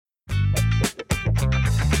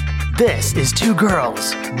This is Two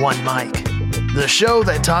Girls, One Mic, the show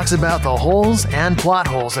that talks about the holes and plot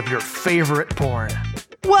holes of your favorite porn.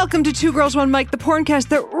 Welcome to Two Girls, One Mic, the porncast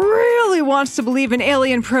that really wants to believe in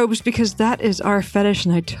alien probes because that is our fetish,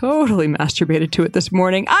 and I totally masturbated to it this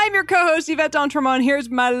morning. I'm your co-host, Yvette D'Entremont. Here's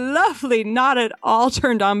my lovely, not at all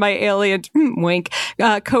turned on by aliens, wink,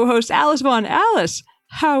 co-host Alice Vaughn. Alice,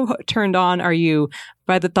 how turned on are you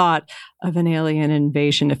by the thought of an alien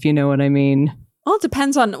invasion, if you know what I mean? Well, it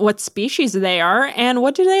depends on what species they are and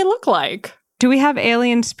what do they look like. Do we have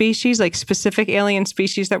alien species, like specific alien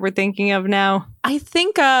species that we're thinking of now? I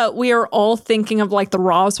think we are all thinking of like the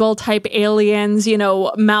Roswell type aliens, you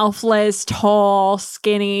know, mouthless, tall,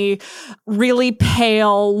 skinny, really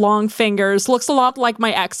pale, long fingers. Looks a lot like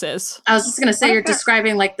my ex's. I was just going to say, you're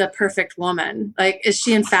describing like the perfect woman. Like, is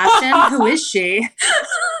she in fashion? Who is she?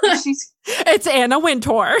 It's Anna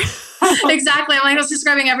Wintour. Exactly. Like, I was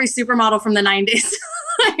describing every supermodel from the 90s.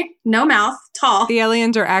 No mouth, tall. The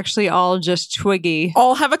aliens are actually all just Twiggy.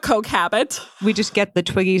 All have a coke habit. We just get the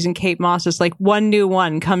Twiggies and Kate Mosses. Like one new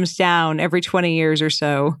one comes down every 20 years or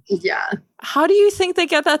so. Yeah. How do you think they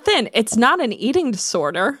get that thin? It's not an eating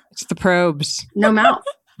disorder. It's the probes. No mouth.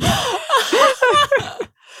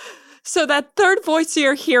 So that third voice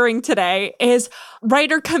you're hearing today is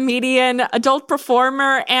writer, comedian, adult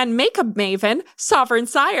performer, and makeup maven, Sovereign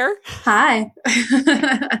Sire. Hi.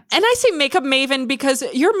 And I say makeup maven because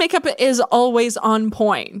your makeup is always on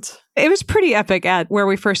point. It was pretty epic at where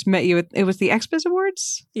we first met you. It was the XBiz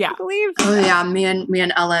Awards, yeah. I believe. Oh yeah, me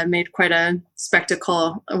and Ella made quite a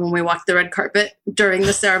spectacle when we walked the red carpet during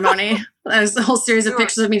the ceremony. There was a whole series of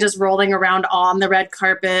pictures of me just rolling around on the red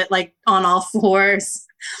carpet, like on all fours,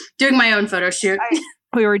 doing my own photo shoot.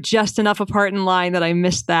 We were just enough apart in line that I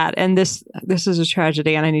missed that. And this is a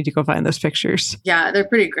tragedy, and I need to go find those pictures. Yeah, they're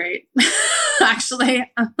pretty great. Actually,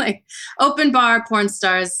 I'm like, open bar, porn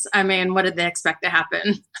stars. I mean, what did they expect to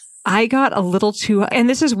happen? I got a little too, and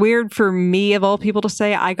this is weird for me of all people to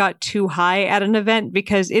say, I got too high at an event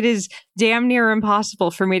because it is damn near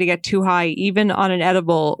impossible for me to get too high, even on an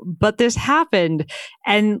edible. But this happened.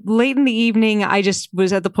 And late in the evening, I just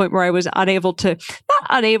was at the point where I was not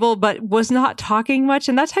unable, but was not talking much.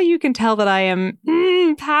 And that's how you can tell that I am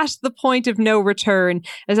past the point of no return,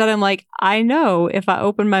 is that I'm like, I know if I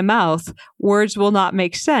open my mouth, words will not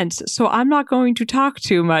make sense. So I'm not going to talk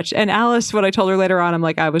too much. And Alice, what I told her later on, I'm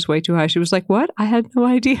like, I was way too high. She was like, what? I had no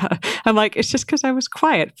idea. I'm like, it's just because I was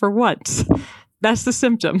quiet for once. That's the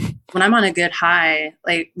symptom. When I'm on a good high,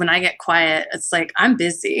 like when I get quiet, it's like, I'm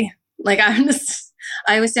busy. Like I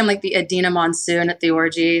always say I'm like the Adina Monsoon at the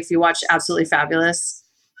orgy. If you watch Absolutely Fabulous,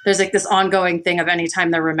 there's like this ongoing thing of anytime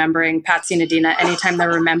they're remembering Patsy and Adina, anytime they're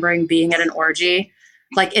remembering being at an orgy,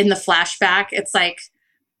 like in the flashback, it's like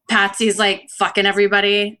Patsy's like fucking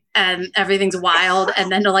everybody and everything's wild.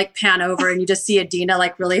 And then to like pan over and you just see Adina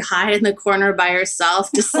like really high in the corner by herself,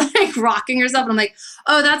 just like rocking herself. And I'm like,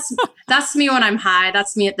 oh, that's me when I'm high.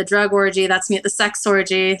 That's me at the drug orgy. That's me at the sex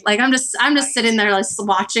orgy. Like I'm just sitting there like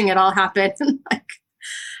watching it all happen and like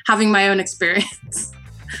having my own experience.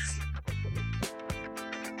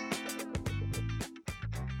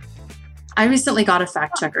 I recently got a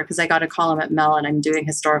fact checker because I got a column at Mel and I'm doing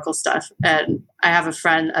historical stuff. And I have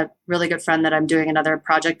a really good friend that I'm doing another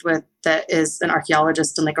project with that is an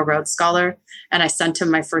archaeologist and like a Rhodes Scholar. And I sent him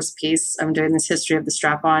my first piece. I'm doing this history of the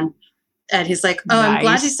strap-on. And he's like, oh, nice. I'm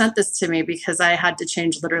glad you sent this to me because I had to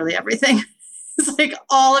change literally everything. It's like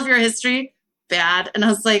all of your history, bad. And I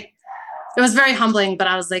was like, it was very humbling, but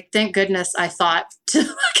I was like, thank goodness I thought to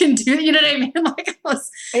fucking do it. You know what I mean? Like I was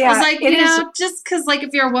like, you know, just because like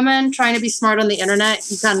if you're a woman trying to be smart on the internet,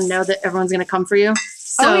 you gotta know that everyone's gonna come for you.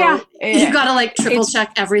 So you gotta like triple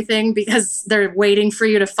check everything because they're waiting for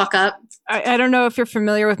you to fuck up. I don't know if you're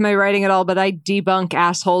familiar with my writing at all, but I debunk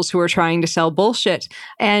assholes who are trying to sell bullshit.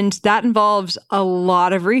 And that involves a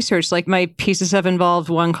lot of research. Like my pieces have involved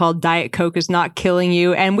one called Diet Coke is Not Killing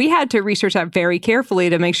You. And we had to research that very carefully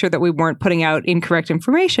to make sure that we weren't putting out incorrect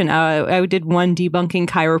information. I did one debunking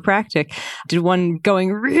chiropractic, did one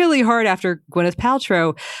going really hard after Gwyneth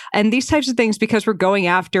Paltrow. And these types of things, because we're going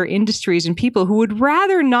after industries and people who would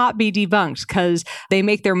rather not be debunked because they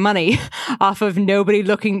make their money off of nobody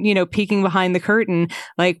looking, peeking behind the curtain.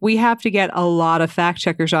 Like we have to get a lot of fact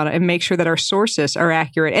checkers on it and make sure that our sources are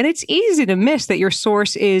accurate. And it's easy to miss that your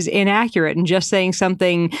source is inaccurate and just saying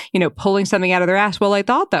something, pulling something out of their ass. Well, I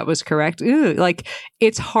thought that was correct. Like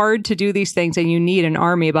it's hard to do these things and you need an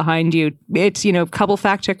army behind you. It's, a couple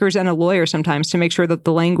fact checkers and a lawyer sometimes to make sure that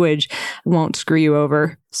the language won't screw you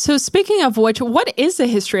over. So speaking of which, what is the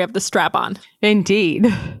history of the strap-on?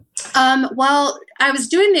 Indeed. Well, I was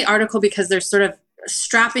doing the article because there's sort of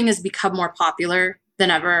strapping has become more popular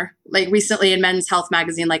than ever. Like recently in Men's Health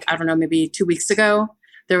magazine, like, I don't know, maybe 2 weeks ago,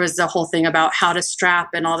 there was a whole thing about how to strap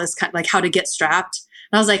and all this kind, like how to get strapped.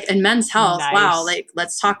 And I was like, in Men's Health, Nice. wow, like,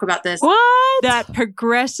 let's talk about this. What? That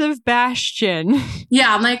progressive bastion.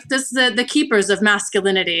 Yeah, I'm like, this is the keepers of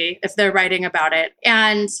masculinity, if they're writing about it.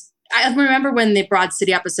 And I remember when the Broad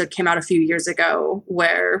City episode came out a few years ago,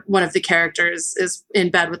 where one of the characters is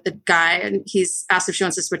in bed with the guy and he's asked if she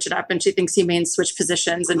wants to switch it up, and she thinks he means switch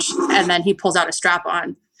positions, and then he pulls out a strap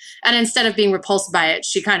on. And instead of being repulsed by it,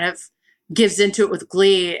 she kind of gives into it with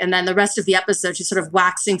glee. And then the rest of the episode, she's sort of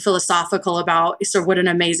waxing philosophical about sort of what an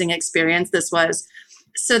amazing experience this was.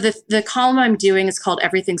 So the column I'm doing is called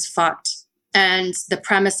Everything's Fucked. And the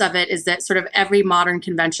premise of it is that sort of every modern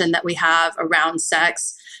convention that we have around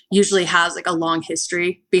sex usually has like a long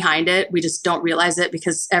history behind it. We just don't realize it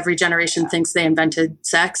because every generation thinks they invented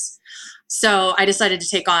sex. So I decided to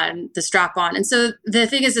take on the strap-on. And so the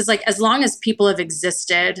thing is like, as long as people have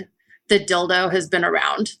existed, the dildo has been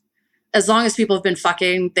around. As long as people have been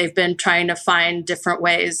fucking, they've been trying to find different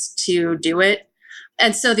ways to do it.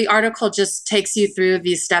 And so the article just takes you through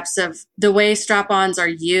these steps of the way strap-ons are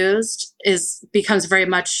used becomes very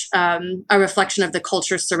much a reflection of the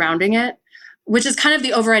culture surrounding it, which is kind of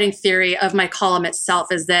the overriding theory of my column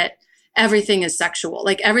itself, is that everything is sexual.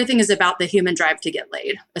 Like everything is about the human drive to get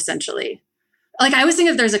laid, essentially. Like I always think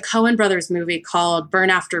if there's a Coen Brothers movie called Burn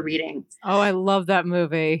After Reading. Oh, I love that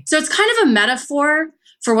movie. So it's kind of a metaphor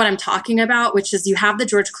for what I'm talking about, which is you have the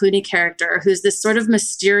George Clooney character who's this sort of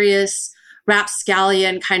mysterious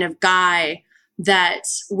rapscallion kind of guy that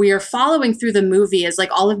we are following through the movie as like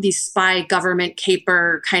all of these spy government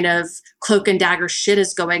caper kind of cloak and dagger shit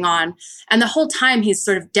is going on. And the whole time he's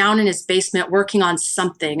sort of down in his basement working on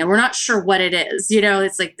something and we're not sure what it is. You know,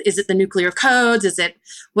 it's like, is it the nuclear codes? Is it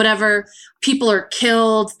whatever? People are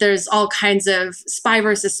killed. There's all kinds of spy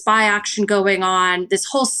versus spy action going on. This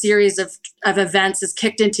whole series of events is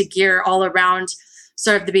kicked into gear all around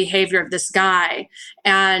sort of the behavior of this guy.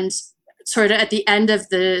 And sort of at the end of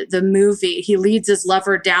the movie, he leads his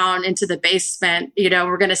lover down into the basement. You know,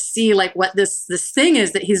 we're going to see like what this thing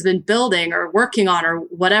is that he's been building or working on or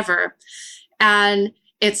whatever. And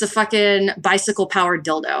it's a fucking bicycle powered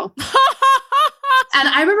dildo. And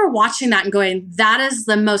I remember watching that and going, that is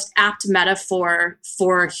the most apt metaphor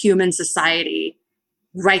for human society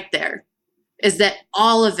right there. Is that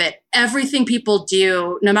all of it, everything people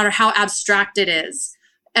do, no matter how abstract it is,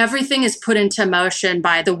 everything is put into motion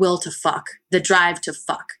by the will to fuck, the drive to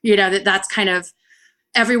fuck. You know, that's kind of,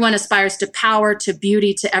 everyone aspires to power, to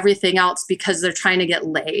beauty, to everything else because they're trying to get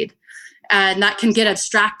laid. And that can get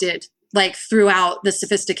abstracted like throughout the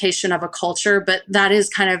sophistication of a culture, but that is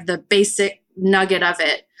kind of the basic nugget of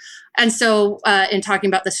it. And so in talking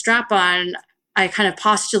about the strap-on, I kind of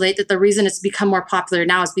postulate that the reason it's become more popular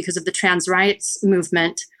now is because of the trans rights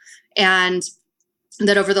movement. And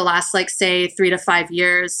that over the last, like, say, 3 to 5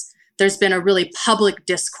 years, there's been a really public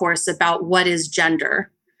discourse about what is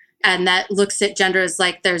gender. And that looks at gender as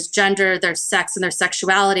like there's gender, there's sex, and there's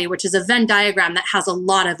sexuality, which is a Venn diagram that has a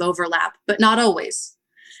lot of overlap, but not always.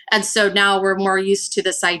 And so now we're more used to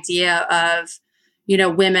this idea of, you know,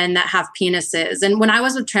 women that have penises. And when I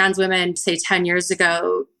was with trans women, say 10 years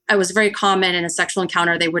ago, it was very common in a sexual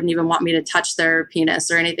encounter, they wouldn't even want me to touch their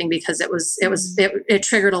penis or anything because it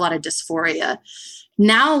triggered a lot of dysphoria.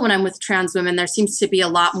 Now, when I'm with trans women, there seems to be a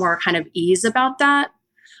lot more kind of ease about that.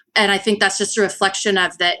 And I think that's just a reflection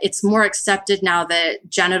of that it's more accepted now that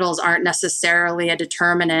genitals aren't necessarily a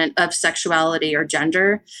determinant of sexuality or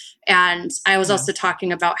gender. And I was also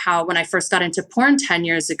talking about how when I first got into porn 10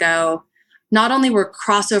 years ago, not only were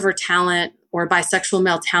crossover talent or bisexual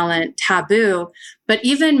male talent taboo, but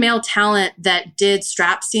even male talent that did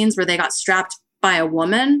strap scenes where they got strapped by a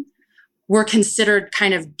woman were considered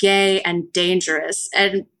kind of gay and dangerous.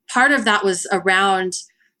 And part of that was around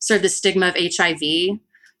sort of the stigma of HIV.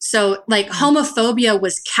 So like homophobia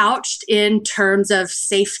was couched in terms of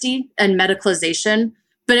safety and medicalization,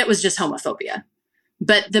 but it was just homophobia.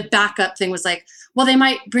 But the backup thing was like, well, they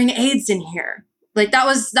might bring AIDS in here. Like that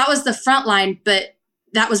was the front line, but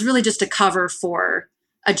that was really just a cover for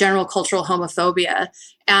a general cultural homophobia.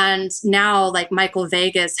 And now like Michael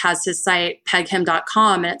Vegas has his site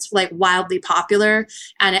peghim.com and it's like wildly popular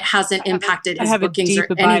and it hasn't impacted his bookings or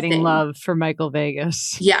anything. I have a deep abiding love for Michael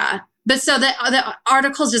Vegas. Yeah. But so the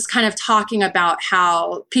article's just kind of talking about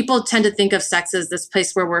how people tend to think of sex as this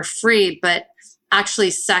place where we're free, but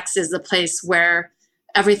actually sex is the place where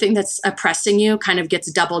everything that's oppressing you kind of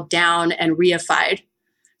gets doubled down and reified.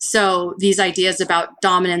 So these ideas about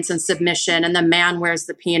dominance and submission, and the man wears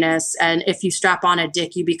the penis, and if you strap on a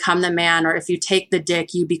dick, you become the man, or if you take the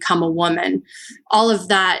dick, you become a woman. All of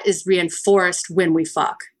that is reinforced when we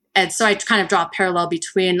fuck. And so I kind of draw a parallel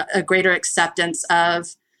between a greater acceptance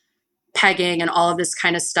of pegging and all of this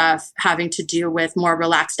kind of stuff having to do with more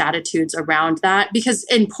relaxed attitudes around that. Because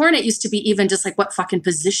in porn, it used to be even just like what fucking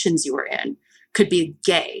positions you were in could be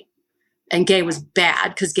gay. And gay was bad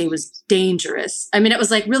because gay was dangerous. I mean, it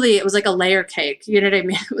was like a layer cake. You know what I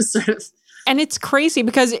mean? It was sort of. And it's crazy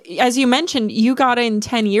because, as you mentioned, you got in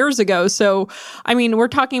 10 years ago. So, I mean, we're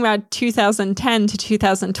talking about 2010 to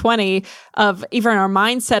 2020 of even our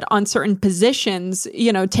mindset on certain positions,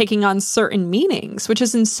 taking on certain meanings, which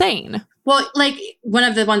is insane. Well, like one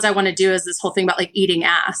of the ones I want to do is this whole thing about like eating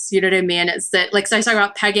ass. You know what I mean? It's that like, so I talk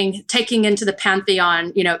about pegging, taking into the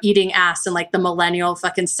pantheon, eating ass and like the millennial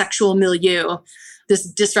fucking sexual milieu, this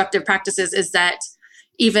disruptive practices is that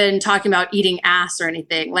even talking about eating ass or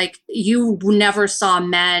anything, like you never saw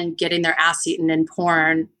men getting their ass eaten in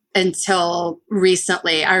porn until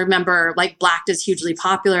recently. I remember like Blacked is hugely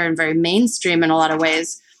popular and very mainstream in a lot of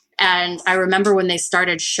ways. And I remember when they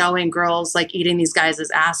started showing girls like eating these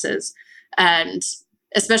guys' asses. And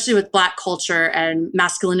especially with Black culture and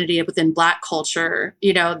masculinity within Black culture,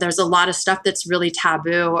 there's a lot of stuff that's really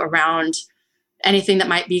taboo around anything that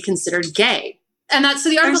might be considered gay. And that's so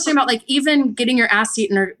the article's talking about like even getting your ass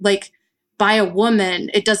eaten or like by a woman,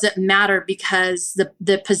 it doesn't matter because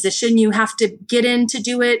the position you have to get in to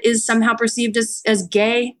do it is somehow perceived as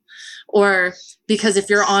gay, or because if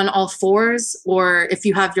you're on all fours or if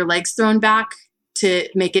you have your legs thrown back to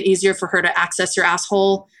make it easier for her to access your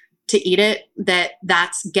asshole to eat it,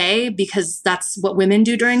 that's gay because that's what women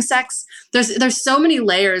do during sex. There's so many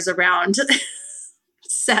layers around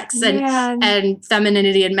sex and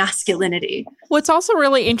femininity and masculinity. What's also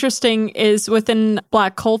really interesting is within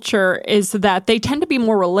Black culture is that they tend to be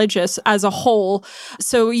more religious as a whole.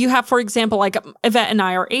 So you have, for example, like Yvette and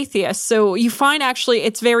I are atheists. So you find actually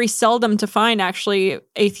it's very seldom to find actually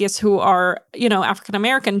atheists who are, African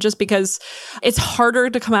American, just because it's harder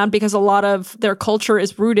to come out because a lot of their culture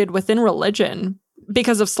is rooted within religion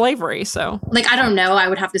because of slavery. So like, I don't know. I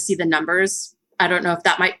would have to see the numbers. I don't know if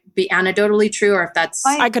that might be anecdotally true or if that's...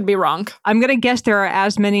 I could be wrong. I'm going to guess there are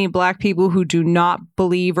as many Black people who do not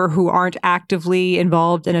believe or who aren't actively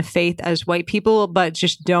involved in a faith as white people, but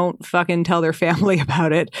just don't fucking tell their family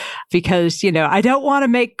about it because, I don't want to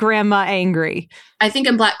make grandma angry. I think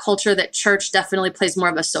in Black culture that church definitely plays more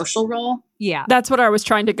of a social role. Yeah. That's what I was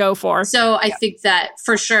trying to go for. So I think that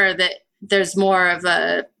for sure that there's more of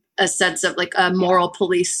a sense of like a moral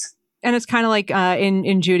police. And it's kind of like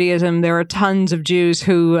in Judaism, there are tons of Jews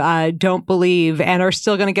who don't believe and are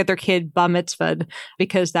still going to get their kid bar mitzvahed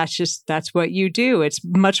because that's what you do. It's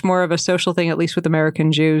much more of a social thing, at least with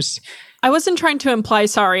American Jews. I wasn't trying to imply,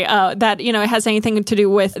 that, it has anything to do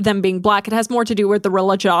with them being Black. It has more to do with the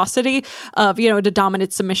religiosity of, the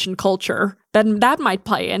dominant submission culture. Then that might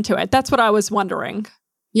play into it. That's what I was wondering.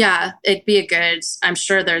 Yeah, it'd be I'm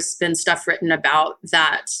sure there's been stuff written about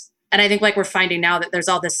that. And I think like we're finding now that there's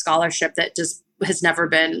all this scholarship that just has never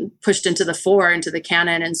been pushed into the fore, into the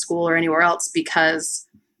canon in school or anywhere else because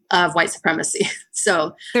of white supremacy.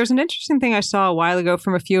 So there's an interesting thing I saw a while ago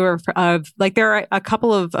from a few of like there are a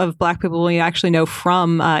couple of Black people we actually know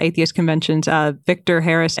from atheist conventions, Victor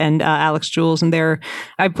Harris and Alex Jules, and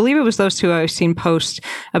I believe it was those two I've seen post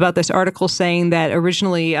about this article saying that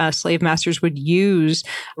originally slave masters would use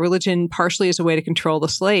religion partially as a way to control the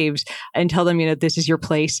slaves and tell them, this is your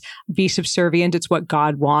place, be subservient, it's what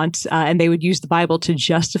God wants, and they would use the Bible to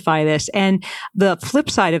justify this. And the flip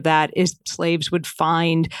side of that is slaves would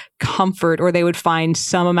find comfort, or they would find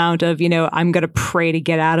some amount of, I'm going to pray to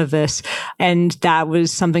get out of this. And that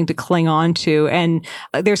was something to cling on to. And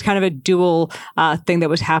there's kind of a dual thing that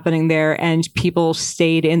was happening there. And people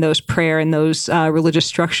stayed in those prayer and those religious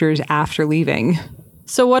structures after leaving.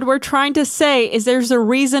 So what we're trying to say is there's a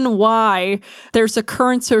reason why there's a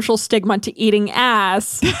current social stigma to eating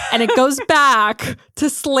ass, and it goes back to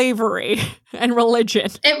slavery and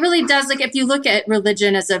religion. It really does. Like if you look at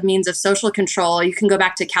religion as a means of social control, you can go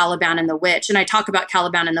back to Caliban and the Witch. And I talk about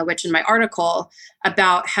Caliban and the Witch in my article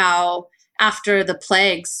about how after the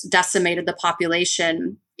plagues decimated the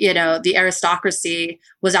population, the aristocracy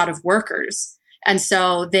was out of workers. And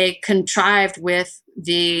so they contrived with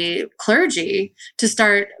the clergy to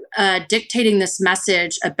start dictating this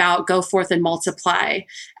message about go forth and multiply.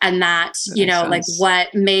 And that, like what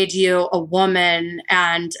made you a woman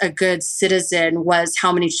and a good citizen was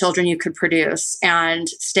how many children you could produce and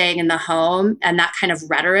staying in the home, and that kind of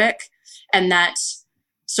rhetoric. And that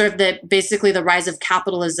sort of basically the rise of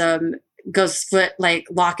capitalism goes like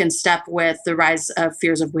lock and step with the rise of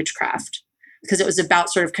fears of witchcraft, because it was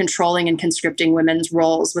about sort of controlling and conscripting women's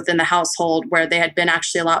roles within the household, where they had been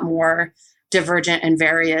actually a lot more divergent and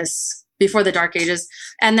various before the Dark Ages.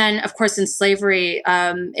 And then, of course, in slavery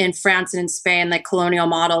in France and in Spain, the colonial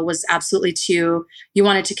model was absolutely you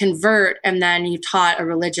wanted to convert, and then you taught a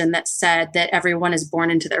religion that said that everyone is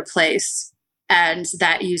born into their place and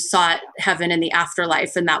that you sought heaven in the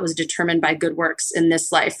afterlife, and that was determined by good works in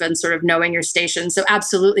this life and sort of knowing your station. So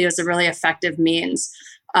absolutely, it was a really effective means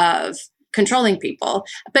of controlling people.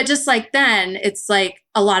 But just like then, it's like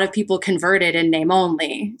a lot of people converted in name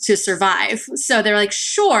only to survive. So they're like,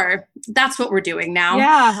 sure, that's what we're doing now.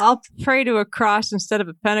 Yeah, I'll pray to a cross instead of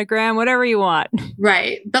a pentagram, whatever you want.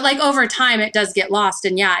 Right. But like over time, it does get lost.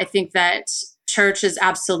 And yeah, I think that church is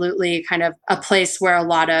absolutely kind of a place where a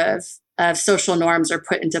lot of social norms are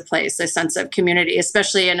put into place, a sense of community,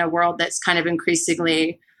 especially in a world that's kind of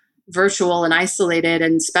increasingly virtual and isolated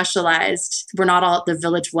and specialized. We're not all at the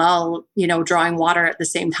village well, drawing water at the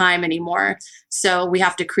same time anymore. So we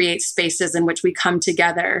have to create spaces in which we come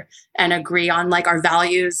together and agree on like our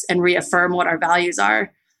values and reaffirm what our values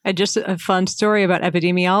are. And just a fun story about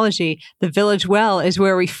epidemiology. The village well is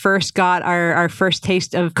where we first got our first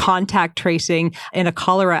taste of contact tracing in a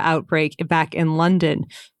cholera outbreak back in London.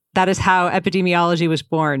 That is how epidemiology was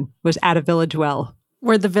born, was at a village well.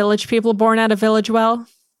 Were the village people born at a village well?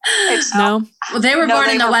 No. Well, they were born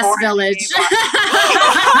in the West Village.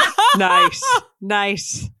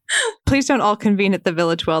 Nice. Please don't all convene at the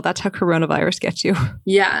village well. That's how coronavirus gets you.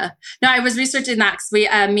 Yeah. No, I was researching that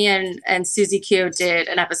because me and Susie Q did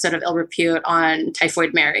an episode of Ill Repute on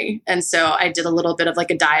Typhoid Mary. And so I did a little bit of like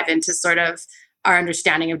a dive into sort of our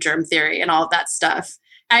understanding of germ theory and all of that stuff.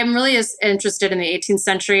 I'm really interested in the 18th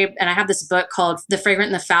century. And I have this book called The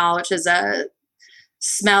Fragrant and the Foul, which is a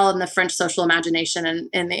smell in the French social imagination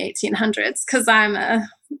in the 1800s, because I'm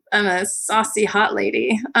a saucy hot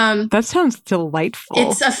lady. That sounds delightful.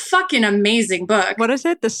 It's a fucking amazing book. What is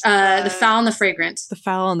it? The Foul and the Fragrant. The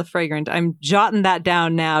Foul and the Fragrant. I'm jotting that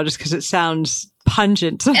down now just because it sounds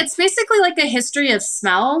pungent. It's basically like a history of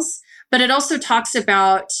smells, but it also talks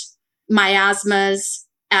about miasmas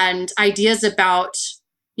and ideas about,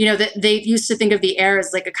 that they used to think of the air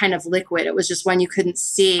as like a kind of liquid. It was just one you couldn't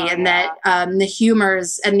see. That the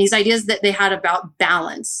humors and these ideas that they had about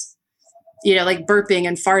balance, like burping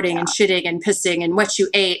and farting and shitting and pissing and what you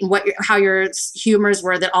ate and how your humors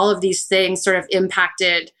were, that all of these things sort of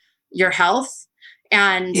impacted your health.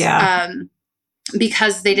 And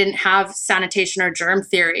because they didn't have sanitation or germ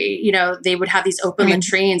theory, they would have these open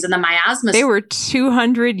latrines and the miasmas. They were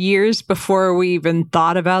 200 years before we even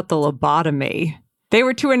thought about the lobotomy. They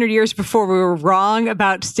were 200 years before we were wrong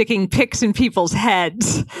about sticking picks in people's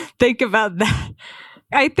heads. Think about that.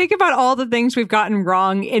 I think about all the things we've gotten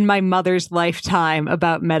wrong in my mother's lifetime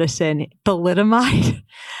about medicine. Thalidomide,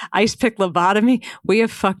 ice pick lobotomy. We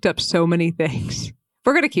have fucked up so many things.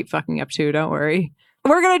 We're going to keep fucking up too, don't worry.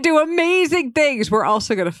 We're going to do amazing things. We're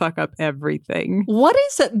also going to fuck up everything. What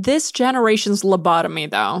is this generation's lobotomy,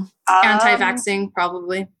 though? Anti-vaxxing,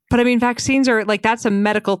 probably. But I mean, vaccines are like, that's a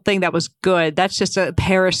medical thing that was good. That's just a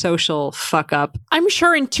parasocial fuck up. I'm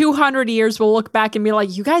sure in 200 years, we'll look back and be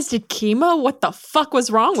like, you guys did chemo? What the fuck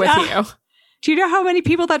was wrong with you? Do you know how many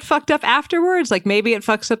people that fucked up afterwards? Like maybe it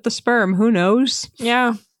fucks up the sperm. Who knows?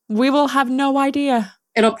 Yeah, we will have no idea.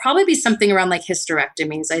 It'll probably be something around like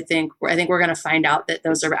hysterectomies. I think we're going to find out that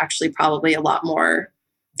those are actually probably a lot more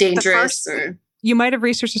dangerous. You might have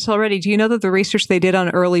researched this already. Do you know that the research they did on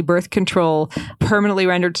early birth control permanently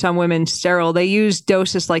rendered some women sterile? They used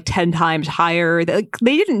doses like 10 times higher. They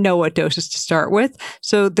didn't know what doses to start with.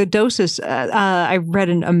 So the doses, I read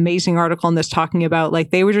an amazing article on this talking about like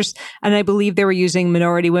they were just, and I believe they were using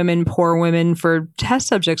minority women, poor women for test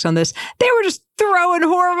subjects on this. They were just throwing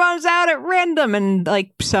hormones out at random. And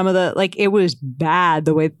like some of the, like it was bad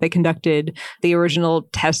the way that they conducted the original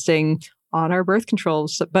testing on our birth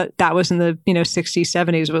controls. But that was in the 60s,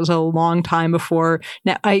 70s. It was a long time before.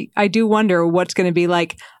 Now, I do wonder what's going to be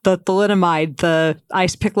like the thalidomide, the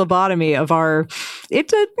ice pick lobotomy of our,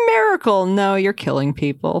 it's a miracle. No, you're killing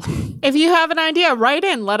people. If you have an idea, write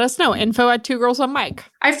in. Let us know. info@2girlsonemic.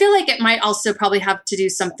 I feel like it might also probably have to do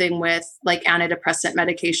something with like antidepressant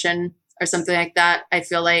medication or something like that. I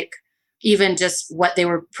feel like even just what they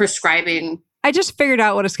were prescribing. I just figured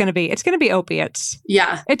out what it's going to be. It's going to be opiates.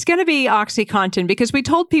 Yeah. It's going to be OxyContin because we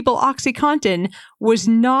told people OxyContin was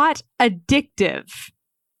not addictive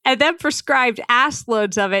and then prescribed ass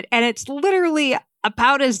loads of it. And it's literally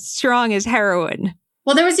about as strong as heroin.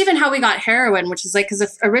 Well, there was even how we got heroin, which is like,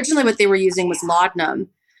 because originally what they were using was laudanum.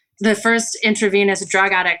 the first intravenous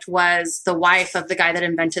drug addict was the wife of the guy that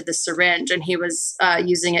invented the syringe, and he was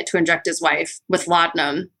using it to inject his wife with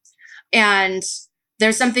laudanum. And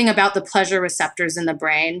there's something about the pleasure receptors in the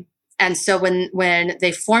brain. And so when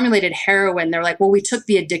they formulated heroin, they're like, well, we took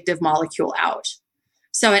the addictive molecule out.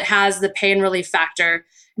 So it has the pain relief factor.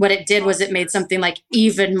 What it did was it made something like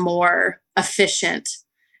even more efficient.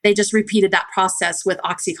 They just repeated that process with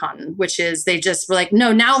OxyContin, which is they just were like,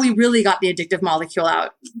 no, now we really got the addictive molecule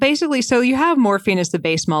out. Basically, so you have morphine as the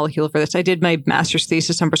base molecule for this. I did my master's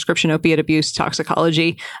thesis on prescription opiate abuse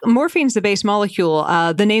toxicology. Morphine's the base molecule.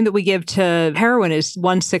 The name that we give to heroin is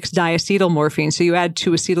 1,6-diacetyl morphine. So you add two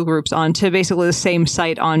acetyl groups onto basically the same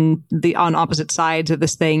site on opposite sides of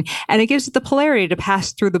this thing. And it gives it the polarity to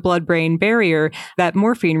pass through the blood-brain barrier that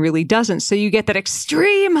morphine really doesn't. So you get that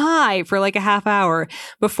extreme high for like a half hour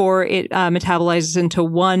before it metabolizes into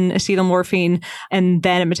one acetylmorphine, and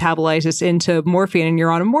then it metabolizes into morphine, and you're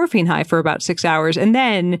on a morphine high for about 6 hours. And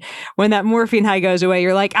then when that morphine high goes away,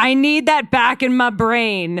 you're like, I need that back in my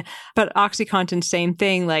brain. But OxyContin, same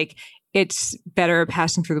thing. Like, it's better at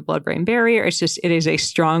passing through the blood-brain barrier. It is a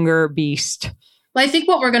stronger beast. Well, I think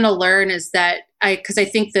what we're going to learn is that because I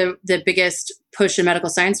think the biggest push in medical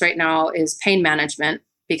science right now is pain management,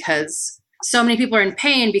 because so many people are in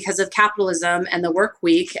pain because of capitalism and the work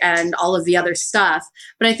week and all of the other stuff.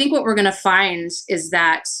 But I think what we're going to find is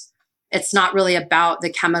that it's not really about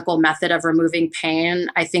the chemical method of removing pain.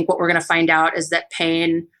 I think what we're going to find out is that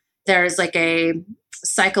pain, there's like a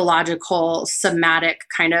psychological, somatic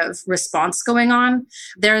kind of response going on.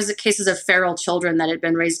 There's cases of feral children that had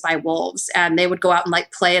been raised by wolves, and they would go out and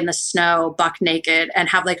like play in the snow, buck naked, and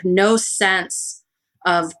have like no sense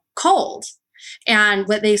of cold. And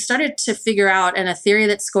what they started to figure out, and a theory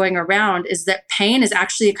that's going around, is that pain is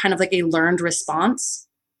actually kind of like a learned response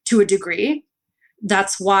to a degree.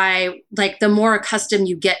 That's why, like, the more accustomed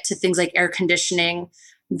you get to things like air conditioning,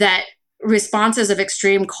 that responses of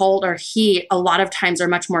extreme cold or heat a lot of times are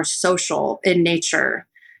much more social in nature.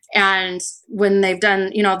 And when they've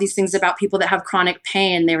done, all these things about people that have chronic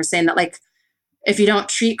pain, they were saying that, like, if you don't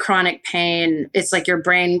treat chronic pain, it's like your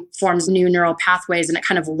brain forms new neural pathways and it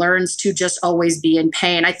kind of learns to just always be in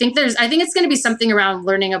pain. I think it's going to be something around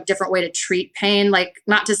learning a different way to treat pain. Like,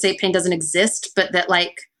 not to say pain doesn't exist, but that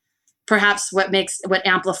like perhaps what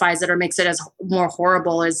amplifies it or makes it as more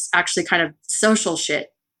horrible is actually kind of social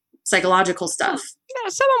shit, psychological stuff. Yeah,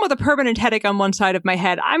 someone with a permanent headache on one side of my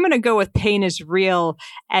head, I'm going to go with pain is real,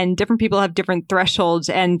 and different people have different thresholds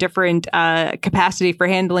and different capacity for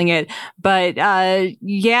handling it. But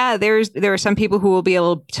yeah, there are some people who will be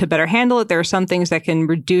able to better handle it. There are some things that can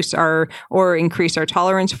reduce or increase our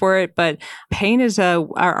tolerance for it. But pain is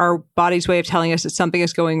our body's way of telling us that something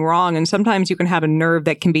is going wrong. And sometimes you can have a nerve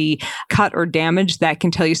that can be cut or damaged that can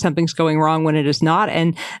tell you something's going wrong when it is not.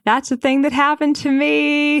 And that's the thing that happened to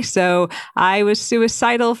me. So I was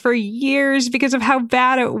suicidal for years because of how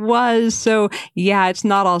bad it was. So yeah, it's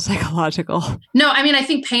not all psychological. No, I mean, I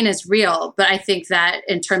think pain is real, but I think that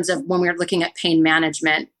in terms of when we're looking at pain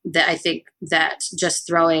management, that I think that just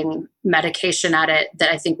throwing medication at it,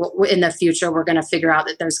 that I think in the future, we're going to figure out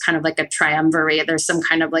that there's kind of like a triumvirate. There's some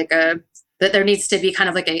kind of like that there needs to be kind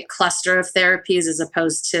of like a cluster of therapies as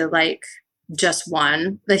opposed to like just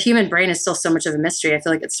one. The human brain is still so much of a mystery. I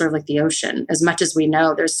feel like it's sort of like the ocean. As much as we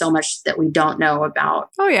know, there's so much that we don't know about.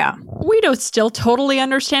 Oh, yeah. We don't still totally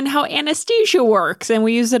understand how anesthesia works, and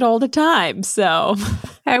we use it all the time. So,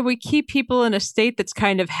 and we keep people in a state that's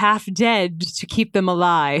kind of half dead to keep them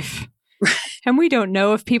alive. And we don't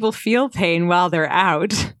know if people feel pain while they're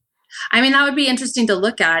out. I mean, that would be interesting to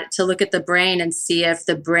look at the brain and see if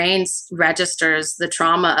the brain registers the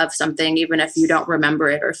trauma of something, even if you don't remember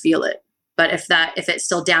it or feel it. But if it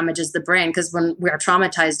still damages the brain, because when we are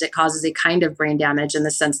traumatized, it causes a kind of brain damage in the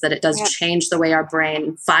sense that it does change the way our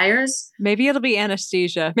brain fires. Maybe it'll be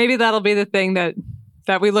anesthesia. Maybe that'll be the thing that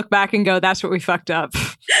we look back and go, that's what we fucked up.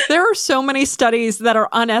 There are so many studies that are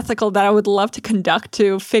unethical that I would love to conduct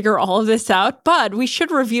to figure all of this out, but we should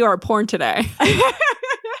review our porn today.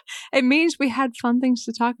 It means we had fun things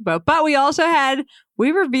to talk about, but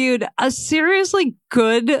we reviewed a seriously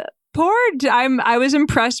good porn. I was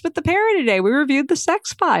impressed with the pairing today. We reviewed The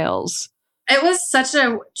Sex Files. It was such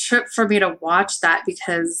a trip for me to watch that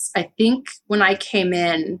because I think when I came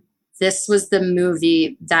in, this was the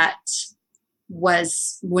movie that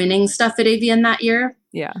was winning stuff at AVN that year.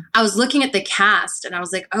 Yeah. I was looking at the cast and I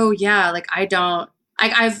was like, oh yeah, like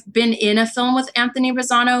I've been in a film with Anthony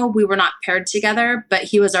Rosano. We were not paired together, but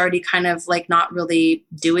he was already kind of like not really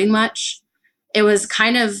doing much it was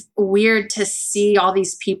kind of weird to see all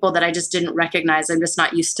these people that I just didn't recognize. I'm just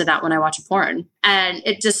not used to that when I watch porn. And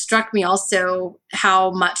it just struck me also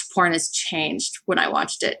how much porn has changed when I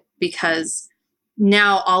watched it, because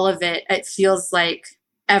now all of it, it feels like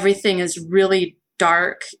everything is really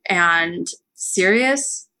dark and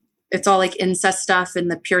serious. It's all like incest stuff and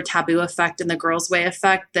the pure taboo effect and the girls' way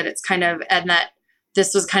effect, that it's kind of, and that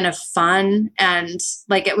this was kind of fun and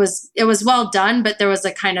like it was well done, but there was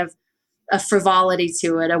a kind of a frivolity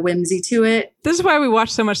to it, a whimsy to it. This is why we watch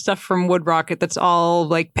so much stuff from Wood Rocket that's all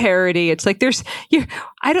like parody. It's like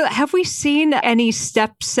have we seen any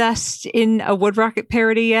stepcest in a Wood Rocket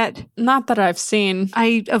parody yet? Not that I've seen.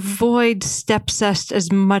 I avoid stepcest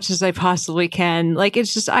as much as I possibly can. Like,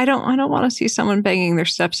 it's just, I don't want to see someone banging their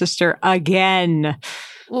stepsister again.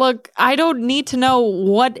 Look, I don't need to know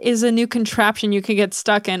what is a new contraption you can get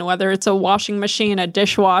stuck in, whether it's a washing machine, a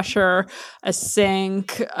dishwasher, a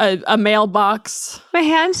sink, a mailbox. My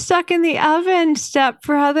hand's stuck in the oven,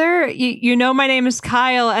 stepbrother. You know my name is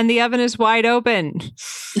Kyle and the oven is wide open.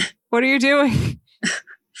 What are you doing?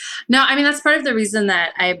 No, I mean, that's part of the reason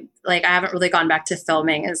that I haven't really gone back to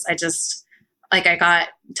filming is I got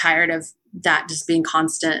tired of that just being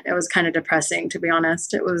constant. It was kind of depressing, to be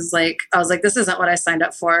honest. It was like, I was like, this isn't what I signed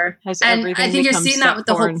up for. And I think you're seeing that with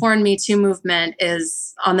the whole porn Me Too movement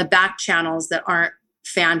is on the back channels that aren't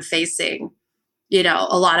fan facing. You know,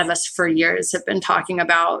 a lot of us for years have been talking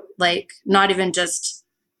about like, not even just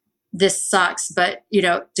this sucks, but you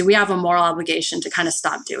know, do we have a moral obligation to kind of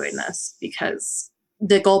stop doing this? Because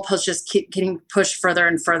the goalposts just keep getting pushed further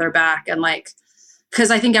and further back. And like,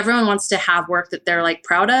 because I think everyone wants to have work that they're like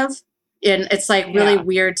proud of. And it's like really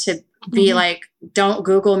weird to be like, don't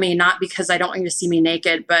Google me, not because I don't want you to see me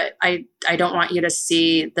naked, but I don't want you to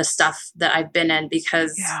see the stuff that I've been in,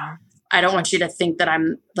 because I don't want you to think that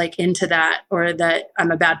I'm like into that or that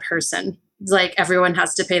I'm a bad person. It's like everyone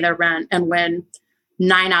has to pay their rent. And when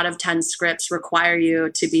 9 out of 10 scripts require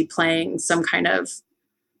you to be playing some kind of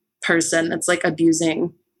person that's like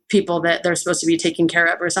abusing people that they're supposed to be taking care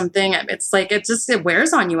of or something, it's like it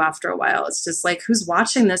wears on you after a while. It's just like, who's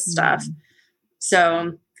watching this stuff?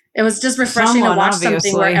 So it was just refreshing to watch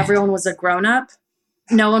something where everyone was a grown-up,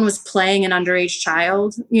 no one was playing an underage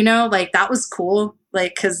child, you know, like that was cool,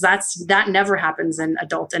 like because that never happens in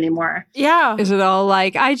adult anymore. Is it all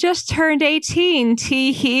like, I just turned 18,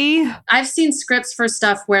 tee-hee? I've seen scripts for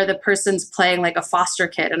stuff where the person's playing like a foster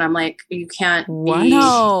kid and I'm like, you can't be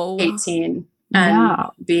 18 and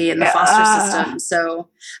be in the foster system. So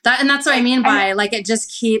that's what I mean by like, it just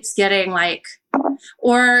keeps getting like,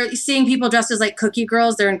 or seeing people dressed as like cookie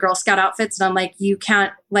girls, they're in Girl Scout outfits. And I'm like, you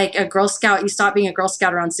can't, like a Girl Scout, you stop being a Girl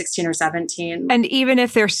Scout around 16 or 17. And even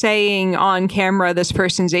if they're saying on camera, this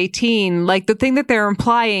person's 18, like the thing that they're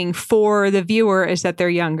implying for the viewer is that they're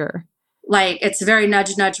younger. Like it's very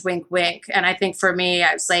nudge, nudge, wink, wink. And I think for me,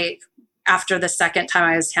 I was like, after the second time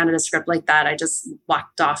I was handed a script like that, I just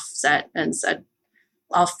walked off set and said,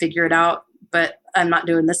 I'll figure it out, but I'm not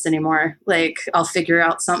doing this anymore. Like I'll figure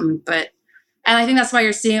out something. And I think that's why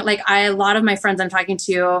you're seeing like a lot of my friends I'm talking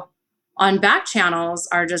to on back channels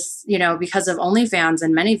are just, you know, because of OnlyFans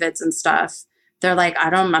and ManyVids and stuff, they're like,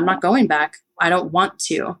 I'm not going back. I don't want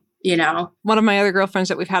to. You know, one of my other girlfriends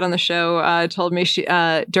that we've had on the show told me she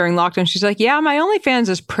during lockdown, she's like, yeah, my OnlyFans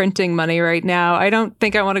is printing money right now. I don't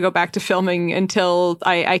think I want to go back to filming until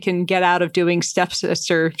I can get out of doing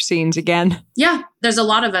stepsister scenes again. Yeah, there's a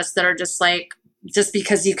lot of us that are just like, just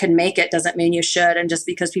because you can make it doesn't mean you should. And just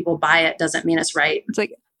because people buy it doesn't mean it's right. It's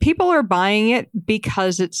like, people are buying it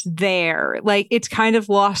because it's there. Like it's kind of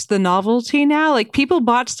lost the novelty now. Like people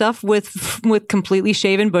bought stuff with completely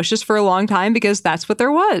shaven bushes for a long time because that's what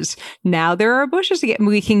there was. Now there are bushes again.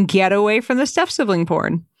 We can get away from the step sibling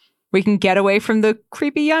porn. We can get away from the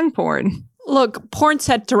creepy young porn. Look, porn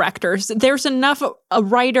set directors, there's enough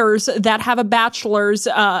writers that have a bachelor's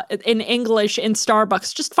in English in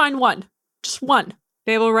Starbucks. Just find one. Just one.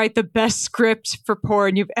 They will write the best script for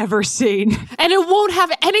porn you've ever seen. And it won't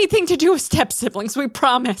have anything to do with step siblings, we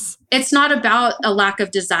promise. It's not about a lack of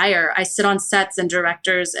desire. I sit on sets and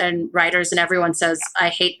directors and writers and everyone says, I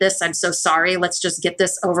hate this. I'm so sorry. Let's just get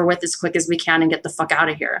this over with as quick as we can and get the fuck out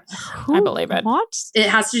of here. I believe it. What? It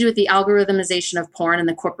has to do with the algorithmization of porn and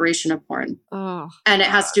the corporation of porn. Oh. And it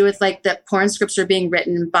has to do with like the porn scripts are being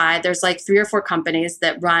written by, there's like 3 or 4 companies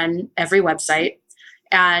that run every website.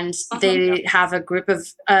 And they have a group of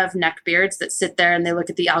neckbeards that sit there and they look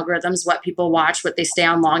at the algorithms, what people watch, what they stay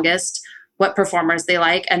on longest, what performers they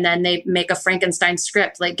like. And then they make a Frankenstein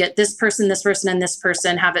script, like get this person, and this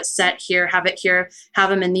person, have it set here, have it here, have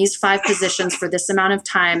them in these 5 positions for this amount of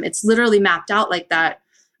time. It's literally mapped out like that.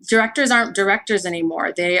 directors aren't directors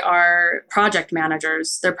anymore. They are project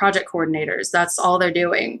managers. They're project coordinators. That's all they're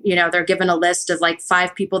doing. You know, they're given a list of like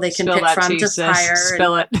 5 people they can pick from to hire.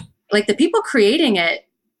 Spill it. Like the people creating it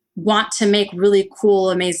want to make really cool,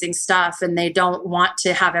 amazing stuff. And they don't want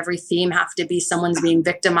to have every theme have to be someone's being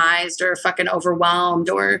victimized or fucking overwhelmed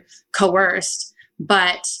or coerced.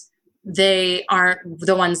 But they aren't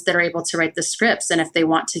the ones that are able to write the scripts. And if they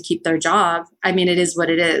want to keep their job, I mean, it is what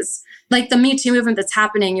it is. Like the Me Too movement that's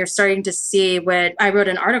happening, you're starting to see what I wrote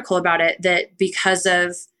an article about it, that because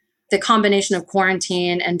of the combination of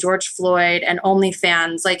quarantine and George Floyd and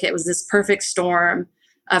OnlyFans, like it was this perfect storm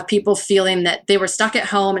of people feeling that they were stuck at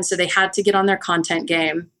home. And so they had to get on their content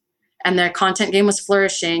game, and their content game was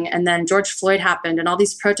flourishing. And then George Floyd happened and all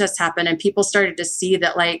these protests happened. And people started to see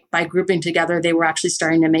that like by grouping together, they were actually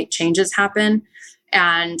starting to make changes happen.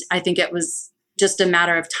 And I think it was just a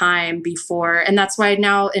matter of time before. And that's why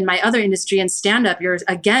now in my other industry in stand-up, you're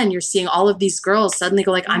seeing all of these girls suddenly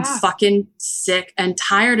go like, I'm fucking sick and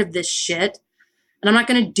tired of this shit. And I'm not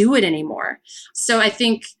going to do it anymore. So I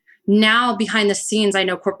think now behind the scenes, I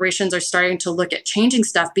know corporations are starting to look at changing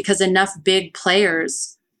stuff because enough big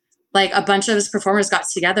players, like a bunch of us performers got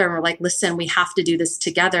together and were like, listen, we have to do this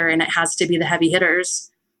together. And it has to be the heavy hitters.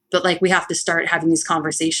 But like, we have to start having these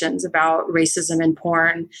conversations about racism in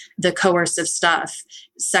porn, the coercive stuff,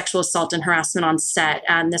 sexual assault and harassment on set,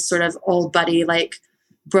 and this sort of old buddy, like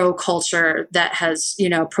bro culture that has, you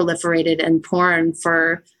know, proliferated in porn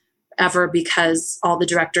forever because all the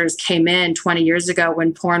directors came in 20 years ago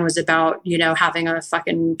when porn was about, you know, having a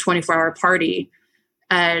fucking 24-hour party.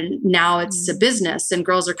 And now it's a business, and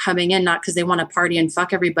girls are coming in not because they want to party and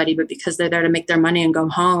fuck everybody, but because they're there to make their money and go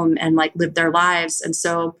home and like live their lives. And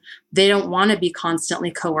so they don't want to be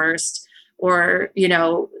constantly coerced or, you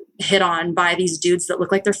know, hit on by these dudes that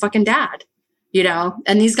look like their fucking dad, you know?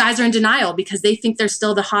 And these guys are in denial because they think they're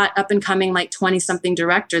still the hot up and coming like 20 something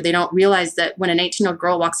director. They don't realize that when an 18-year-old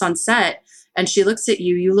girl walks on set and she looks at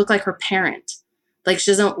you, you look like her parent. Like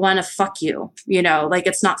she doesn't want to fuck you, you know, like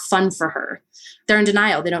it's not fun for her. They're in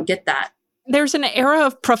denial. They don't get that. There's an era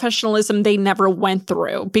of professionalism they never went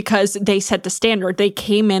through because they set the standard. They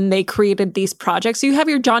came in, they created these projects. You have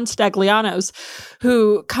your John Staglianos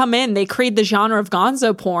who come in, they create the genre of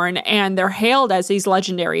gonzo porn, and they're hailed as these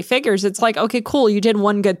legendary figures. It's like, okay, cool, you did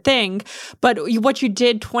one good thing, but what you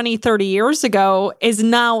did 20, 30 years ago is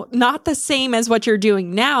now not the same as what you're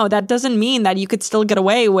doing now. That doesn't mean that you could still get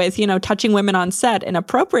away with, you know, touching women on set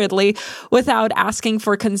inappropriately without asking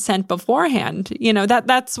for consent beforehand. You know,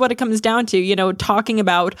 that's what it comes down to, you know, talking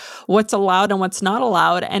about what's allowed and what's not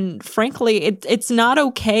allowed. And frankly, it's not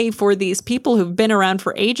okay for these people who've been around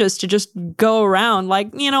for ages to just go around like,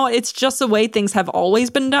 you know, it's just the way things have always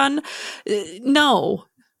been done. No,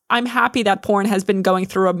 I'm happy that porn has been going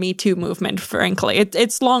through a Me Too movement, frankly.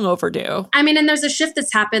 It's long overdue. I mean, and there's a shift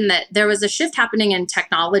that's happened, that there was a shift happening in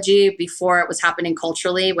technology before it was happening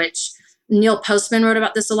culturally, which Neil Postman wrote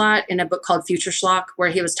about this a lot in a book called Future Schlock, where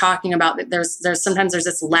he was talking about that there's sometimes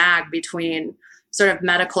this lag between sort of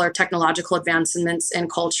medical or technological advancements in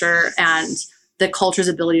culture and the culture's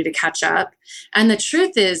ability to catch up. And the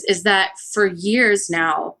truth is that for years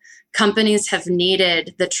now, companies have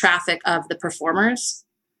needed the traffic of the performers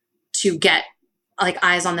to get like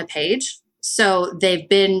eyes on the page. So they've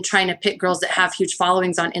been trying to pick girls that have huge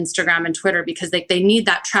followings on Instagram and Twitter because they need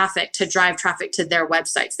that traffic to drive traffic to their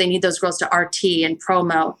websites. They need those girls to RT and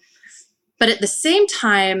promo. But at the same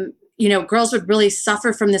time, you know, girls would really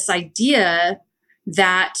suffer from this idea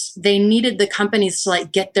that they needed the companies to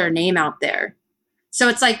like get their name out there. So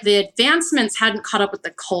it's like the advancements hadn't caught up with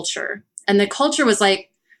the culture. And the culture was like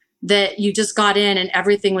that you just got in and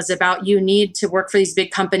everything was about you need to work for these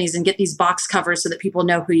big companies and get these box covers so that people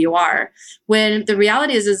know who you are. When the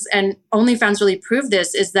reality is, and OnlyFans really proved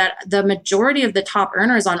this, is that the majority of the top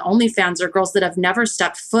earners on OnlyFans are girls that have never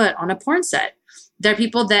stepped foot on a porn set. They're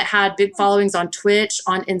people that had big followings on Twitch,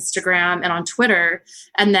 on Instagram, and on Twitter.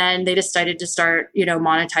 And then they decided to start, you know,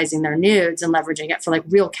 monetizing their nudes and leveraging it for like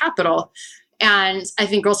real capital. And I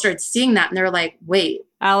think girls started seeing that and they were like, wait.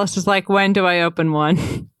 Alice is like, when do I open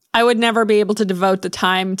one? I would never be able to devote the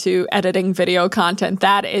time to editing video content.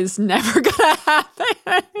 That is never going to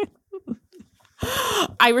happen.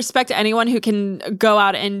 I respect anyone who can go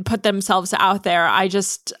out and put themselves out there.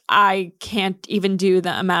 I can't even do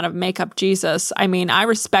the amount of makeup. Jesus. I mean, I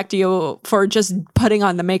respect you for just putting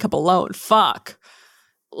on the makeup alone. Fuck.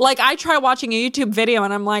 Like, I try watching a YouTube video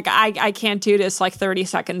and I'm like, I can't do this like 30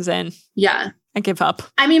 seconds in. Yeah. I give up.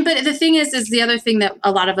 I mean, but the thing is the other thing that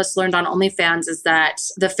a lot of us learned on OnlyFans is that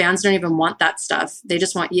the fans don't even want that stuff. They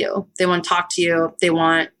just want you. They want to talk to you. They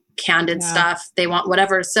want candid stuff. They want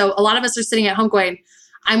whatever. So a lot of us are sitting at home going,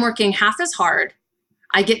 I'm working half as hard.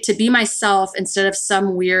 I get to be myself instead of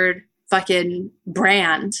some weird fucking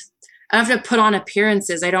brand. I don't have to put on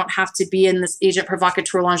appearances. I don't have to be in this agent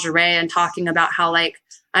provocateur lingerie and talking about how like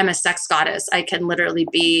I'm a sex goddess. I can literally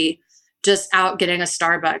be just out getting a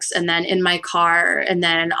Starbucks and then in my car, and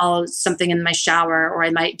then I'll something in my shower, or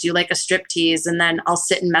I might do like a strip tease, and then I'll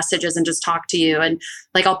sit in messages and just talk to you. And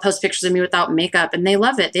like, I'll post pictures of me without makeup, and they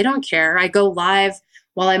love it. They don't care. I go live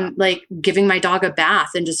while I'm like giving my dog a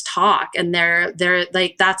bath and just talk. And they're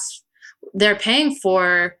like, they're paying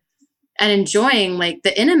for and enjoying like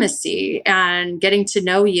the intimacy and getting to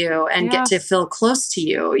know you and get to feel close to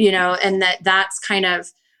you, you know, and that's kind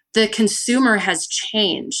of, the consumer has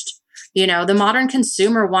changed. You know, the modern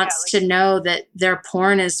consumer wants to know that their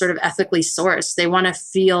porn is sort of ethically sourced. They want to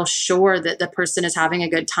feel sure that the person is having a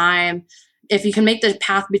good time. If you can make the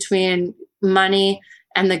path between money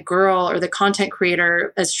and the girl or the content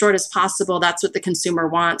creator as short as possible, that's what the consumer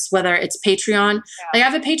wants, whether it's Patreon. Like I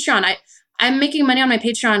have a Patreon. I'm making money on my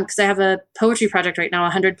Patreon because I have a poetry project right now,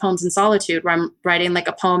 100 Poems in Solitude, where I'm writing like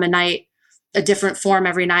a poem a night, a different form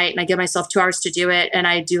every night. And I give myself 2 hours to do it. And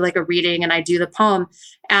I do like a reading and I do the poem.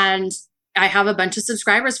 And I have a bunch of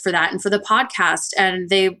subscribers for that and for the podcast. And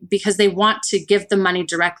because they want to give the money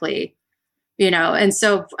directly, you know? And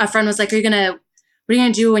so a friend was like, what are you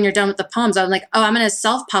going to do when you're done with the poems? I was like, I'm going to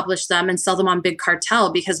self-publish them and sell them on Big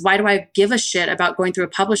Cartel, because why do I give a shit about going through a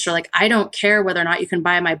publisher? Like, I don't care whether or not you can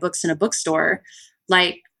buy my books in a bookstore.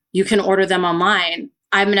 Like, you can order them online.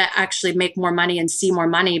 I'm going to actually make more money and see more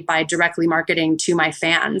money by directly marketing to my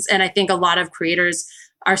fans. And I think a lot of creators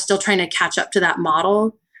are still trying to catch up to that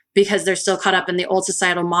model, because they're still caught up in the old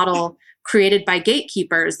societal model created by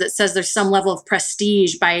gatekeepers that says there's some level of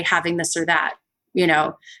prestige by having this or that, you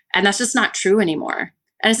know, and that's just not true anymore.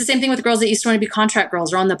 And it's the same thing with girls that used to want to be contract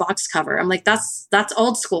girls or on the box cover. I'm like, that's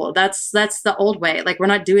old school. That's the old way. Like, we're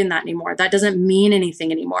not doing that anymore. That doesn't mean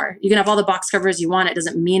anything anymore. You can have all the box covers you want. It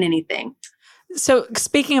doesn't mean anything. So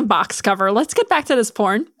speaking of box cover, let's get back to this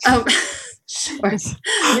porn. Oh, sure.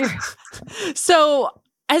 So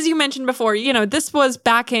as you mentioned before, you know, this was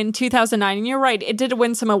back in 2009, and you're right, it did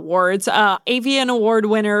win some awards. Avian Award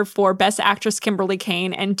winner for Best Actress Kimberly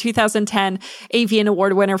Kane, and 2010 Avian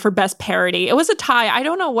Award winner for Best Parody. It was a tie. I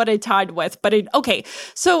don't know what it tied with, but okay.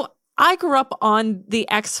 So I grew up on The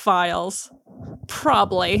X-Files,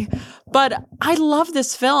 probably, but I love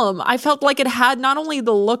this film. I felt like it had not only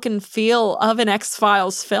the look and feel of an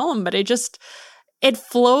X-Files film, but it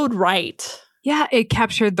flowed right. Yeah, it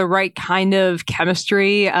captured the right kind of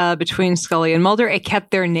chemistry between Scully and Mulder. It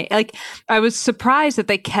kept their name. Like, I was surprised that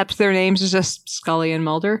they kept their names as just Scully and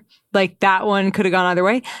Mulder. Like, that one could have gone either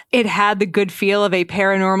way. It had the good feel of a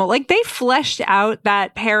paranormal. Like, they fleshed out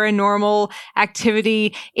that paranormal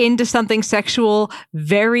activity into something sexual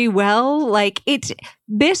very well. Like,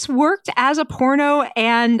 this worked as a porno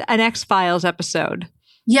and an X-Files episode.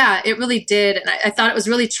 Yeah, it really did. And I thought it was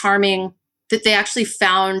really charming that they actually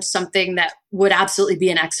found something that would absolutely be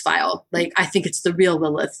an X-File. Like, I think it's the real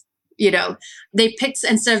Lilith, you know. They picked,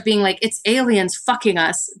 instead of being like, it's aliens fucking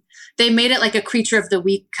us, they made it like a Creature of the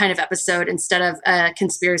Week kind of episode instead of a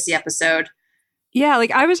conspiracy episode. Yeah,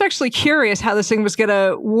 like, I was actually curious how this thing was going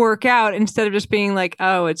to work out, instead of just being like,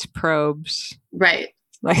 oh, it's probes. Right.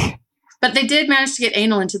 Like, but they did manage to get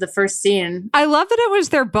anal into the first scene. I love that it was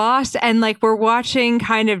their boss, and like, we're watching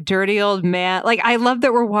kind of dirty old man. Like, I love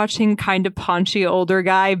that we're watching kind of paunchy older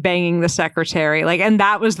guy banging the secretary. Like, and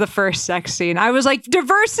that was the first sex scene. I was like,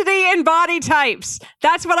 diversity in body types.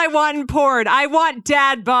 That's what I want in porn. I want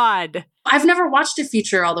dad bod. I've never watched a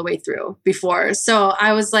feature all the way through before. So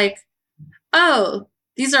I was like, oh,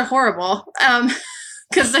 these are horrible.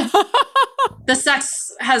 Because the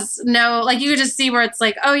sex has no, like, you could just see where it's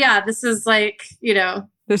like, oh yeah, this is like, you know.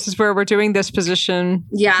 This is where we're doing this position.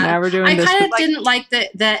 Yeah. Now we're doing this. I kind of didn't like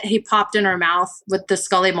that he popped in her mouth with the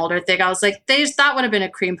Scully Mulder thing. I was like, that would have been a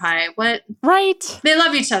cream pie. What? Right. They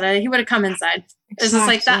love each other. He would have come inside. It's just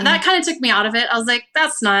like that kind of took me out of it. I was like,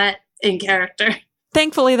 that's not in character.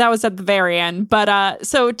 Thankfully, that was at the very end. But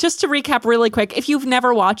so just to recap really quick, if you've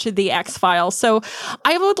never watched The X-Files, so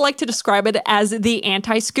I would like to describe it as the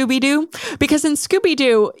anti-Scooby-Doo, because in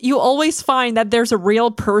Scooby-Doo, you always find that there's a real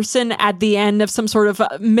person at the end of some sort of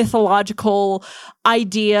mythological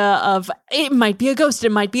idea of, it might be a ghost,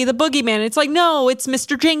 it might be the boogeyman. It's like, no, it's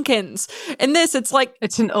Mr. Jenkins. In this, it's like,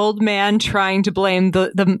 it's an old man trying to blame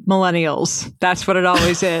the millennials. That's what it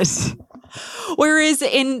always is. Whereas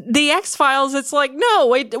in The X-Files, it's like, no,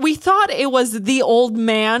 we thought it was the old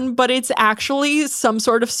man, but it's actually some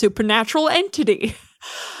sort of supernatural entity.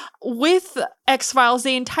 with X-Files,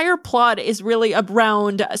 the entire plot is really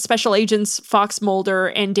around Special Agents Fox Mulder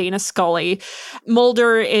and Dana Scully.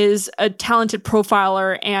 Mulder is a talented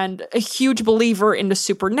profiler and a huge believer in the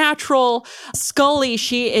supernatural. Scully,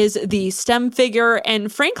 she is the STEM figure.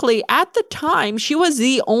 And frankly, at the time, she was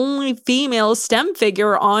the only female STEM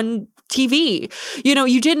figure on TV. You know,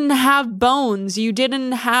 you didn't have Bones. You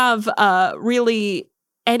didn't have really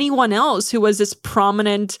anyone else who was this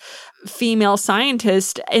prominent female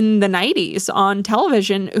scientist in the 90s on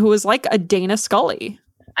television who was like a Dana Scully.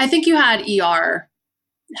 I think you had ER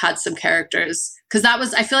had some characters because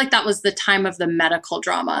I feel like that was the time of the medical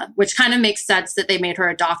drama, which kind of makes sense that they made her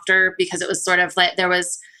a doctor because it was sort of like there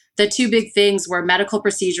was the two big things were medical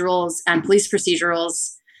procedurals and police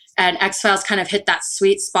procedurals. And X-Files kind of hit that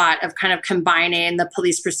sweet spot of kind of combining the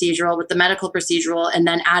police procedural with the medical procedural and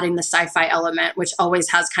then adding the sci-fi element, which always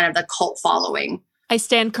has kind of the cult following. I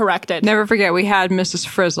stand corrected. Never forget, we had Mrs.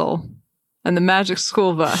 Frizzle and the Magic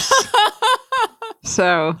School Bus.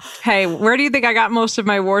 So, hey, where do you think I got most of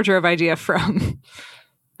my wardrobe idea from?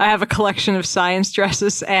 I have a collection of science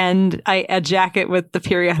dresses and a jacket with the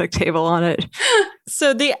periodic table on it.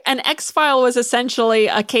 So an X-File was essentially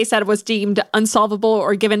a case that was deemed unsolvable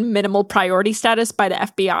or given minimal priority status by the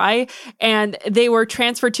FBI. And they were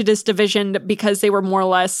transferred to this division because they were more or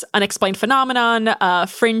less unexplained phenomenon,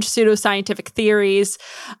 fringe pseudoscientific theories.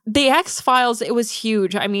 The X-Files, it was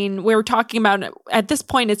huge. I mean, we were talking about, at this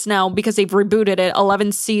point, it's now, because they've rebooted it,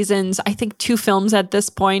 11 seasons, I think 2 films at this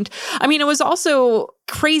point. I mean, it was also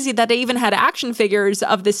crazy that they even had action figures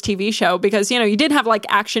of this TV show because, you know, you did have like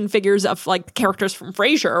action figures of like characters from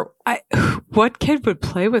Frasier. What kid would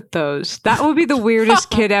play with those? That would be the weirdest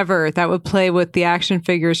kid ever that would play with the action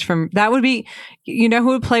figures from, that would be, you know who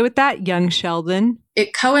would play with that? Young Sheldon.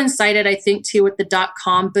 It coincided, I think, too, with the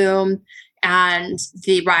 .com boom and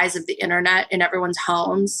the rise of the internet in everyone's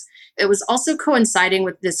homes. It was also coinciding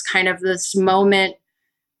with this kind of this moment,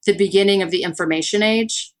 the beginning of the information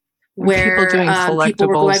age, where people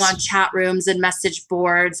were going on chat rooms and message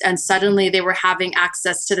boards, and suddenly they were having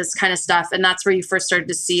access to this kind of stuff. And that's where you first started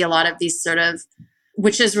to see a lot of these sort of,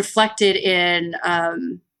 which is reflected in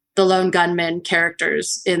the lone gunman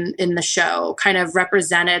characters in the show, kind of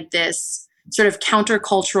represented this sort of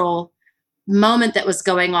countercultural moment that was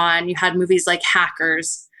going on. You had movies like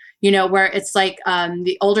Hackers, you know, where it's like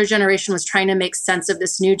the older generation was trying to make sense of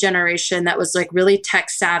this new generation that was like really tech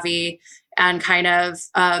savvy and kind of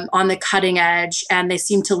on the cutting edge. And they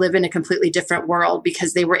seemed to live in a completely different world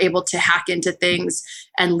because they were able to hack into things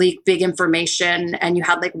and leak big information. And you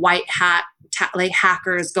had like white hat, like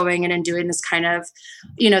hackers going in and doing this kind of,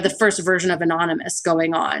 you know, the first version of Anonymous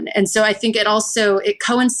going on. And so I think it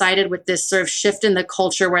coincided with this sort of shift in the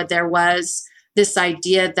culture where there was this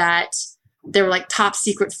idea that there were like top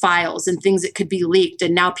secret files and things that could be leaked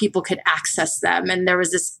and now people could access them. And there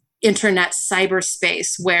was this internet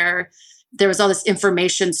cyberspace where there was all this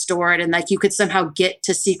information stored and like you could somehow get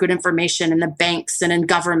to secret information in the banks and in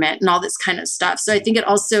government and all this kind of stuff. So I think it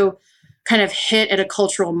also kind of hit at a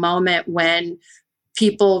cultural moment when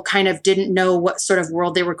people kind of didn't know what sort of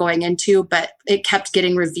world they were going into, but it kept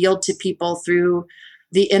getting revealed to people through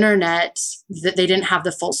the internet that they didn't have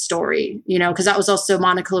the full story, you know, because that was also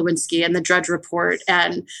Monica Lewinsky and the Drudge Report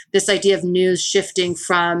and this idea of news shifting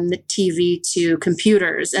from the TV to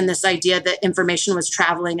computers and this idea that information was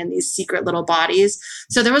traveling in these secret little bodies.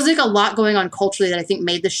 So there was like a lot going on culturally that I think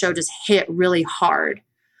made the show just hit really hard.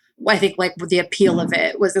 I think like the appeal of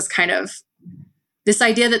it was this kind of this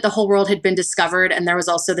idea that the whole world had been discovered. And there was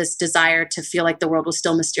also this desire to feel like the world was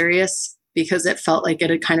still mysterious because it felt like it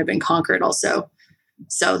had kind of been conquered also.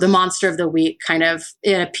 So the monster of the week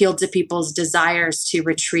it appealed to people's desires to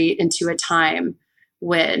retreat into a time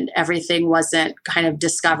when everything wasn't kind of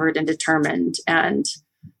discovered and determined and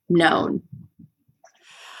known.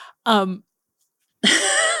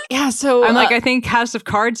 Yeah, so I'm I think House of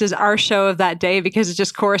Cards is our show of that day because it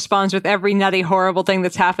just corresponds with every nutty, horrible thing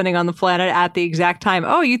that's happening on the planet at the exact time.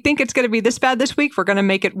 Oh, you think it's going to be this bad this week? We're going to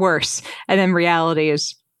make it worse. And then reality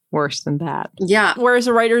is worse than that. Yeah. Whereas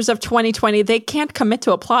the writers of 2020, they can't commit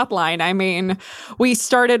to a plot line. I mean, we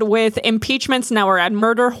started with impeachments. Now we're at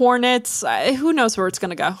murder hornets. Who knows where it's going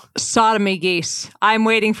to go? Sodomy geese. I'm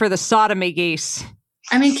waiting for the sodomy geese.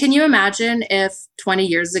 I mean, can you imagine if 20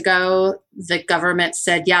 years ago, the government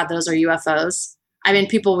said, yeah, those are UFOs? I mean,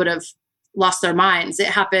 people would have lost their minds. It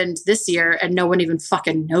happened this year and no one even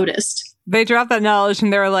fucking noticed. They dropped that knowledge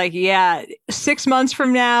and they were like, yeah, 6 months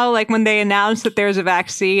from now, like when they announced that there's a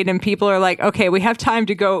vaccine and people are like, okay, we have time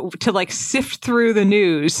to go to like sift through the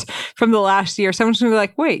news from the last year. Someone's going to be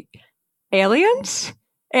like, wait, aliens?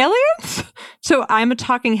 Aliens? So I'm a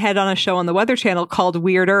talking head on a show on the Weather Channel called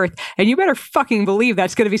Weird Earth, and you better fucking believe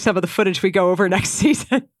that's going to be some of the footage we go over next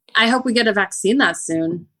season. I hope we get a vaccine that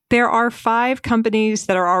soon. There are 5 companies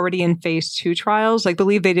that are already in phase 2 trials. I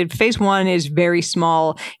believe they did phase 1 is very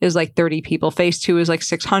small, is like 30 people. Phase 2 is like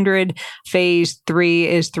 600. Phase 3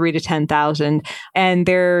 is 3 to 10,000. And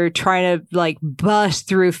they're trying to like bust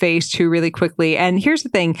through phase 2 really quickly. And here's the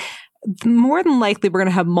thing. More than likely, we're going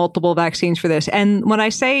to have multiple vaccines for this. And when I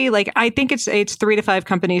say, like, I think it's 3 to 5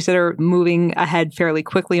 companies that are moving ahead fairly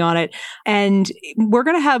quickly on it. And we're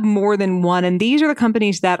going to have more than one. And these are the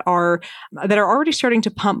companies that are already starting to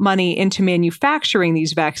pump money into manufacturing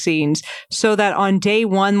these vaccines so that on day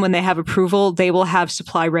one, when they have approval, they will have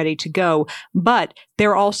supply ready to go. But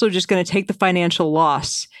they're also just going to take the financial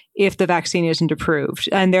loss if the vaccine isn't approved.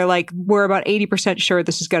 And they're like, we're about 80% sure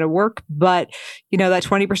this is going to work, but that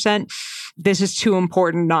 20%, this is too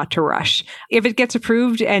important not to rush. If it gets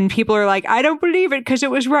approved and people are like, I don't believe it because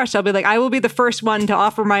it was rushed, I'll be like, I will be the first one to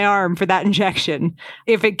offer my arm for that injection.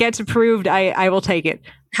 If it gets approved, I will take it.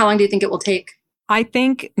 How long do you think it will take? I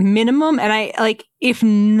think minimum, and if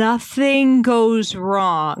nothing goes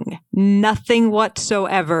wrong, nothing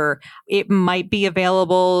whatsoever, it might be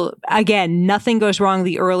available. Again, nothing goes wrong.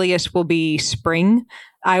 The earliest will be spring.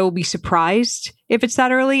 I will be surprised if it's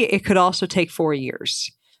that early. It could also take 4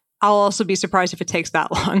 years. I'll also be surprised if it takes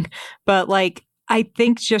that long. But I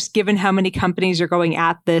think just given how many companies are going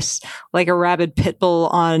at this like a rabid pit bull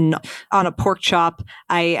on a pork chop,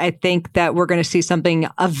 I think that we're going to see something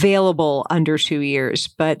available under 2 years.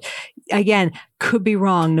 But again, could be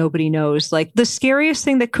wrong. Nobody knows. Like the scariest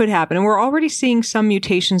thing that could happen, and we're already seeing some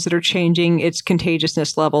mutations that are changing its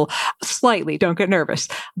contagiousness level slightly. Don't get nervous.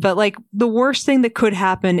 But the worst thing that could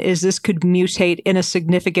happen is this could mutate in a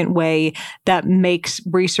significant way that makes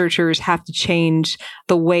researchers have to change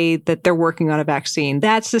the way that they're working on a vaccine.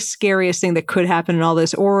 That's the scariest thing that could happen in all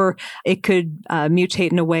this. Or it could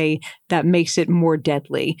mutate in a way that makes it more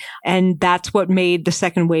deadly. And that's what made the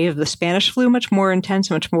second wave of the Spanish flu much more intense,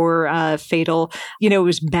 much more fatal. It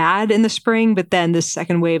was bad in the spring, but then the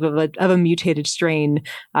second wave of a mutated strain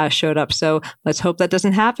showed up. So let's hope that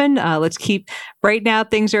doesn't happen. Let's keep, right now,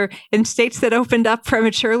 things are in states that opened up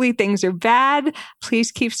prematurely. Things are bad.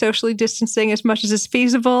 Please keep socially distancing as much as is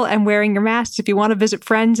feasible and wearing your masks. If you want to visit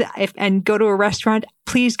friends and go to a restaurant,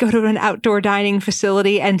 please go to an outdoor dining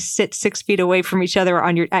facility and sit 6 feet away from each other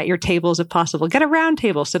at your tables if possible. Get a round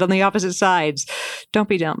table, sit on the opposite sides. Don't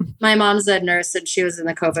be dumb. My mom's a nurse and she was in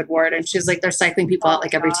the COVID ward, and she was like, they're cycling people out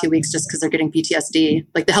every 2 weeks just because they're getting PTSD.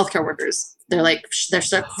 Like the healthcare workers,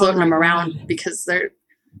 they're floating them around because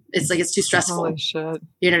it's too stressful. Holy shit.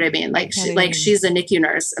 You know what I mean? She's a NICU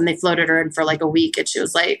nurse and they floated her in for a week, and she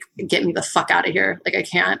was like, get me the fuck out of here. I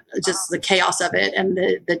can't, just the chaos of it and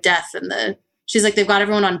the death and she's like, they've got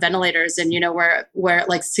everyone on ventilators, and where it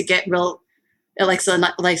likes to get real, it likes a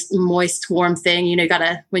moist, warm thing. You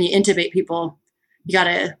gotta, when you intubate people, you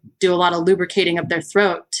gotta do a lot of lubricating of their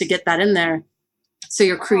throat to get that in there. So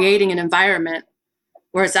you're creating an environment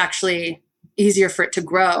where it's actually easier for it to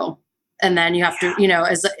grow. And then you have to,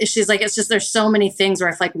 she's like, it's just, there's so many things where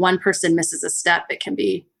if one person misses a step, it can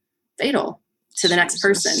be fatal to the next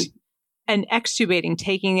person. And extubating,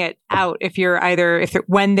 taking it out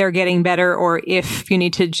when they're getting better, or if you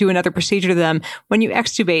need to do another procedure to them, when you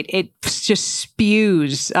extubate, it just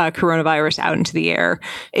spews coronavirus out into the air.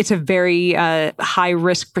 It's a very high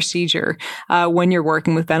risk procedure when you're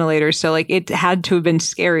working with ventilators. So it had to have been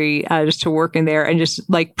scary just to work in there and just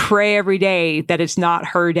pray every day that it's not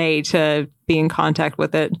her day to be in contact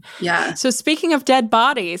with it. Yeah. So speaking of dead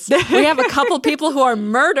bodies, we have a couple people who are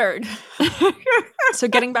murdered. So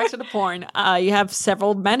getting back to the porn, you have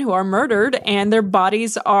several men who are murdered and their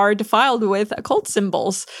bodies are defiled with occult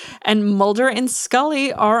symbols. And Mulder and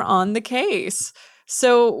Scully are on the case.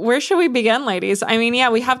 So where should we begin, ladies? I mean,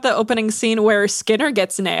 we have the opening scene where Skinner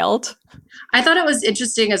gets nailed. I thought it was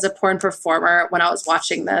interesting as a porn performer when I was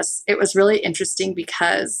watching this. It was really interesting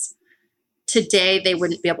because today they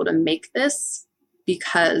wouldn't be able to make this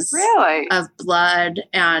because of blood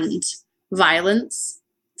and violence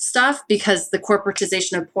stuff, because the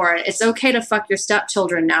corporatization of porn. It's okay to fuck your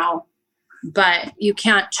stepchildren now, but you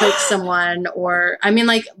can't choke someone for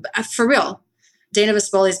real. Dana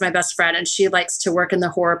Vespoli is my best friend and she likes to work in the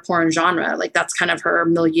horror porn genre. That's kind of her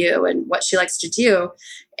milieu and what she likes to do.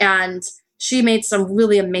 And she made some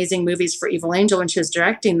really amazing movies for Evil Angel when she was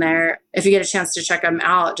directing there. If you get a chance to check them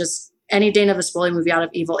out, just any Dana Vespoli movie out of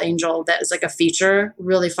Evil Angel that is a feature,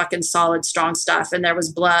 really fucking solid, strong stuff. And there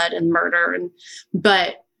was blood and murder.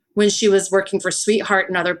 But when she was working for Sweetheart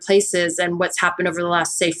and other places, and what's happened over the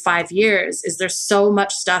last, say, 5 years, is there's so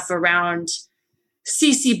much stuff around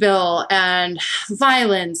CC Bill and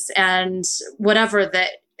violence and whatever, that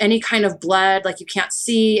any kind of blood, like you can't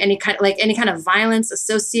see any kind of violence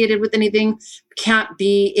associated with anything can't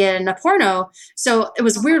be in a porno. So it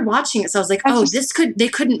was weird watching it. So I was like, they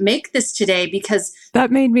couldn't make this today because that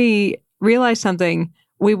made me realize something.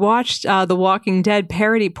 We watched The Walking Dead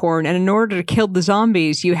parody porn, and in order to kill the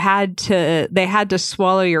zombies, they had to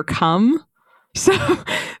swallow your cum. So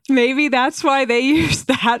maybe that's why they use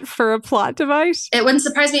that for a plot device. It wouldn't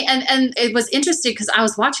surprise me. And it was interesting because I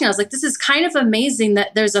was watching, I was like, this is kind of amazing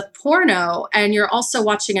that there's a porno and you're also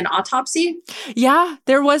watching an autopsy. Yeah,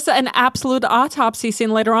 there was an absolute autopsy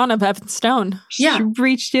scene later on of Evan Stone. Yeah. She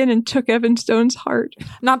reached in and took Evan Stone's heart.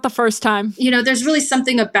 Not the first time. There's really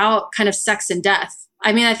something about kind of sex and death.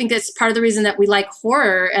 I mean, I think that's part of the reason that we like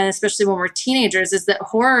horror, and especially when we're teenagers, is that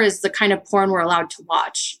horror is the kind of porn we're allowed to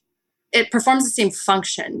watch. It performs the same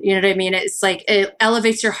function. You know what I mean? It's like it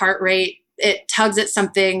elevates your heart rate. It tugs at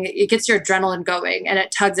something. It gets your adrenaline going, and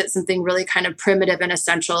it tugs at something really kind of primitive and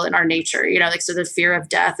essential in our nature. So the fear of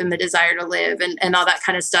death and the desire to live and all that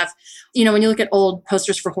kind of stuff. When you look at old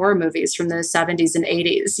posters for horror movies from the 70s and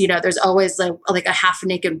 80s, there's always like a half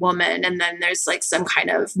naked woman, and then there's like some kind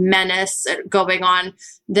of menace going on.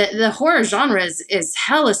 The horror genre is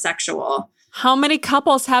hella sexual. How many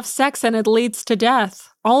couples have sex and it leads to death?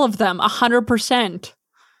 All of them, 100%.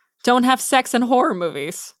 Don't have sex in horror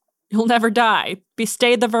movies. You'll never die.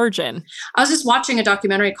 Stay the virgin. I was just watching a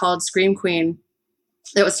documentary called Scream Queen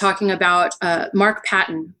that was talking about Mark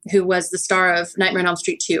Patton, who was the star of Nightmare on Elm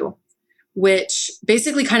Street 2, which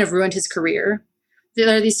basically kind of ruined his career.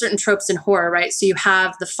 There are these certain tropes in horror, right? So you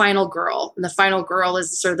have the final girl, and the final girl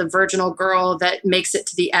is sort of the virginal girl that makes it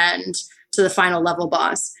to the end, to the final level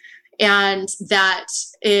boss. And that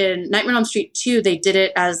in Nightmare on Elm Street 2, they did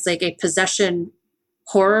it as like a possession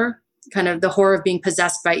horror, kind of the horror of being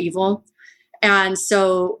possessed by evil. And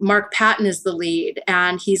so Mark Patton is the lead,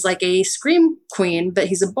 and he's like a scream queen, but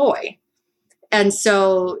he's a boy. And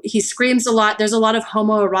so he screams a lot. There's a lot of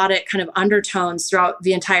homoerotic kind of undertones throughout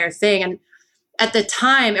the entire thing. And at the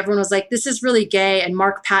time, everyone was like, this is really gay. And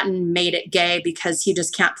Mark Patton made it gay because he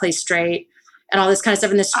just can't play straight and all this kind of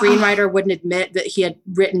stuff. And the screenwriter wouldn't admit that he had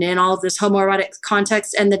written in all of this homoerotic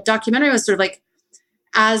context. And the documentary was sort of like,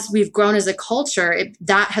 as we've grown as a culture,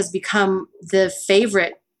 that has become the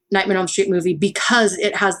favorite Nightmare on Elm Street movie because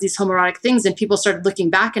it has these homoerotic things. And people started looking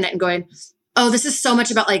back in it and going, oh, this is so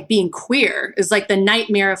much about like being queer. It's like the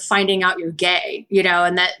nightmare of finding out you're gay,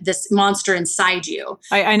 and that this monster inside you.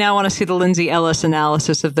 I now want to see the Lindsay Ellis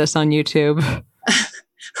analysis of this on YouTube.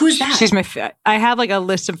 Who's that? She's I have like a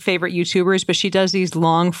list of favorite YouTubers, but she does these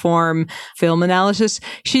long form film analysis.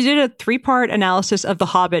 She did a 3-part analysis of The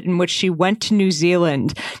Hobbit in which she went to New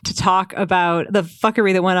Zealand to talk about the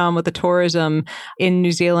fuckery that went on with the tourism in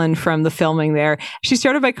New Zealand from the filming there. She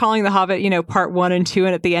started by calling The Hobbit, part 1 and 2.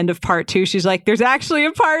 And at the end of part 2, she's like, there's actually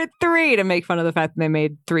a part 3 to make fun of the fact that they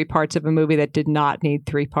made 3 parts of a movie that did not need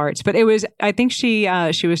 3 parts. But I think she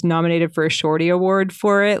was nominated for a Shorty Award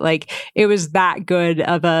for it. Like it was that good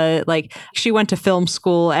of she went to film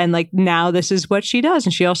school, and like now this is what she does.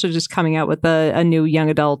 And she also just coming out with a new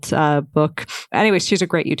young adult book. Anyways, she's a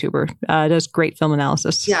great YouTuber, does great film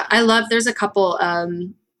analysis. Yeah, I love, there's a couple,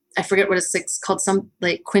 I forget what it's called, some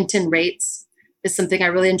like Quentin Rates is something I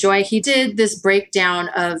really enjoy. He did this breakdown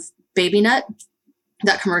of Baby Nut,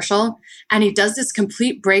 that commercial, and he does this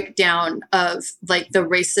complete breakdown of like the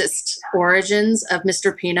racist origins of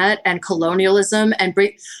Mr. Peanut and colonialism, and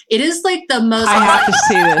it is like the most. I have to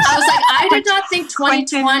see this. I was like, I did not think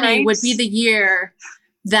 2020 would be the year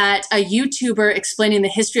that a YouTuber explaining the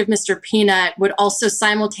history of Mr. Peanut would also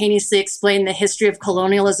simultaneously explain the history of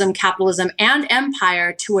colonialism, capitalism, and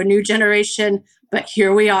empire to a new generation. But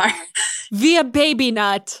here we are. Via Baby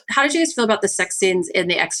Nut. How did you guys feel about the sex scenes in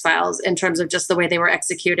the X-Files in terms of just the way they were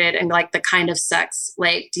executed and like the kind of sex?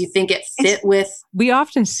 Like, do you think it fit with? We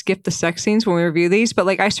often skip the sex scenes when we review these, but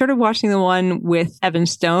like I started watching the one with Evan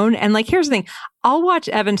Stone, and like here's the thing. I'll watch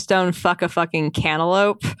Evan Stone fuck a fucking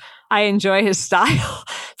cantaloupe. I enjoy his style.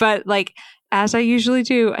 But like, as I usually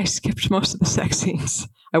do, I skipped most of the sex scenes.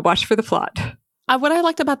 I watched for the plot. What I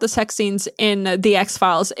liked about the sex scenes in the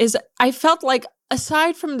X-Files is I felt like,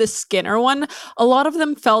 aside from the Skinner one, a lot of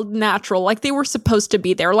them felt natural, like they were supposed to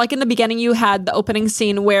be there. Like in the beginning, you had the opening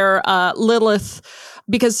scene where Lilith,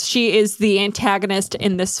 because she is the antagonist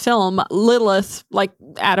in this film, Lilith, like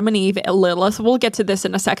Adam and Eve, Lilith, we'll get to this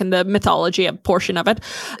in a second, the mythology portion of it,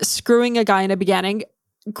 screwing a guy in the beginning.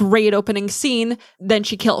 great opening scene. Then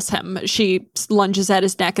she kills him. She lunges at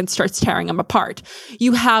his neck and starts tearing him apart.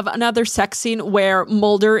 You have another sex scene where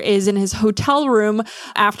Mulder is in his hotel room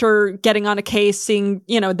after getting on a case, seeing,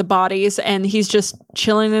 the bodies, and he's just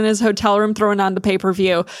chilling in his hotel room, throwing on the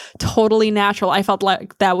pay-per-view. Totally natural. I felt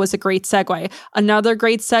like that was a great segue. Another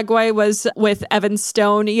great segue was with Evan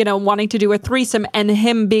Stone, wanting to do a threesome and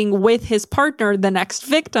him being with his partner, the next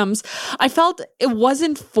victims. I felt it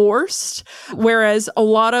wasn't forced, whereas a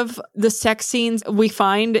lot of the sex scenes we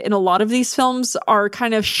find in a lot of these films are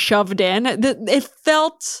kind of shoved in. It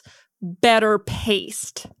felt better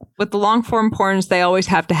paced. With the long form porns, they always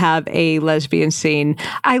have to have a lesbian scene.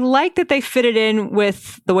 I like that they fit it in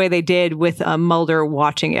with the way they did with Mulder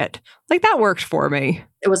watching it. Like, that worked for me.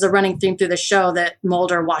 It was a running theme through the show that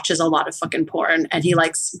Mulder watches a lot of fucking porn and he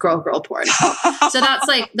likes girl porn. So that's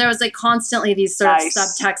there was constantly these sort of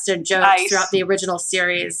subtexted jokes throughout the original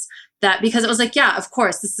series. That because it was yeah, of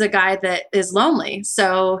course, this is a guy that is lonely.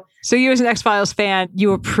 So you as an X-Files fan,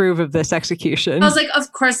 you approve of this execution. I was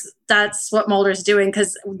of course, that's what Mulder's doing,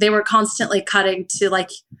 because they were constantly cutting to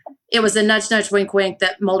it was a nudge, nudge, wink, wink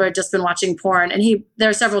that Mulder had just been watching porn. And there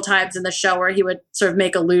are several times in the show where he would sort of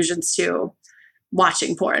make allusions to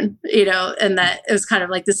watching porn, and that it was kind of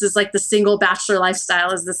this is the single bachelor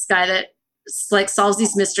lifestyle, is this guy that solves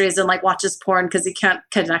these mysteries and watches porn because he can't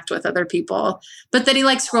connect with other people, but then he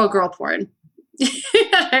likes girl porn.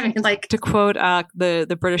 I mean, to quote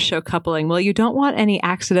the British show Coupling, well, you don't want any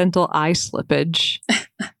accidental eye slippage.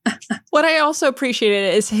 What I also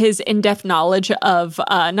appreciated is his in-depth knowledge of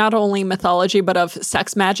not only mythology but of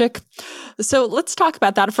sex magic. So let's talk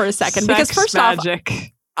about that for a second, because first magic. Off,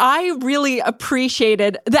 I really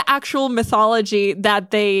appreciated the actual mythology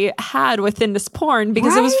that they had within this porn,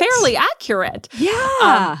 because it was fairly accurate.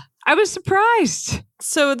 Yeah. I was surprised.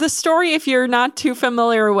 So the story, if you're not too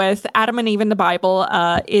familiar with Adam and Eve in the Bible,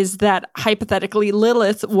 is that hypothetically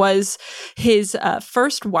Lilith was his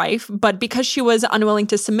first wife, but because she was unwilling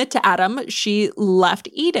to submit to Adam, she left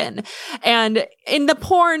Eden. And in the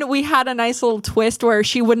porn, we had a nice little twist where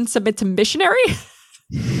she wouldn't submit to missionary.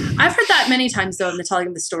 I've heard that many times, though, in the telling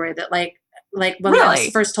of the story, that when I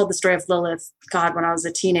first told the story of Lilith, God, when I was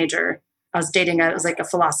a teenager, I was dating, I was a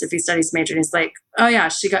philosophy studies major, and he's oh yeah,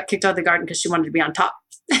 she got kicked out of the garden because she wanted to be on top.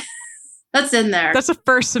 That's in there. That's a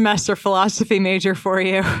first semester philosophy major for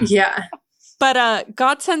you. Yeah. But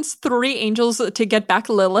God sends 3 angels to get back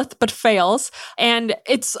Lilith, but fails. And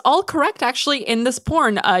it's all correct, actually, in this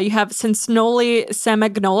porn. You have Sinsnoli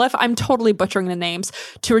Semagnolef, I'm totally butchering the names,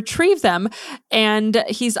 to retrieve them. And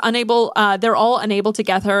he's unable, they're all unable to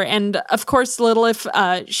get her. And of course, Lilith,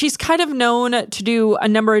 she's kind of known to do a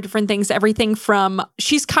number of different things. Everything from,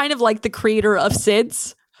 she's kind of like the creator of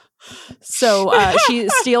SIDS. So she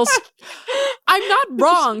steals, I'm not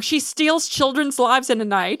wrong, she steals children's lives in a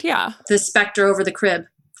night, yeah. The specter over the crib,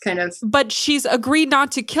 kind of. But she's agreed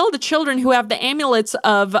not to kill the children who have the amulets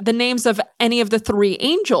of the names of any of the 3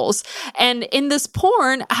 angels. And in this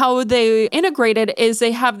porn, how they integrated is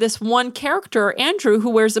they have this one character, Andrew,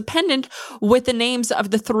 who wears a pendant with the names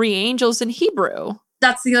of the 3 angels in Hebrew.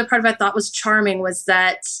 That's the other part of it I thought was charming, was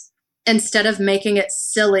that instead of making it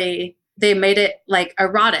silly, they made it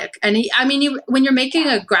erotic. And when you're making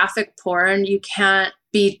a graphic porn, you can't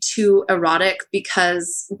be too erotic,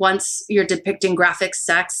 because once you're depicting graphic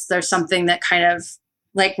sex, there's something that kind of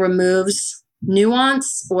removes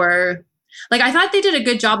nuance, or I thought they did a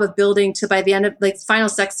good job of building to, by the end of final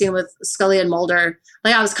sex scene with Scully and Mulder,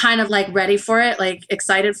 I was kind of ready for it,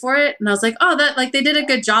 excited for it. And I was oh, that they did a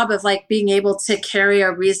good job of being able to carry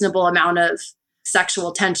a reasonable amount of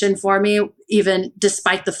sexual tension for me, even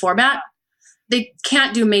despite the format. They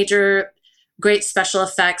can't do major great special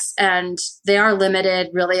effects, and they are limited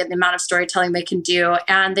really in the amount of storytelling they can do,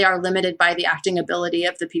 and they are limited by the acting ability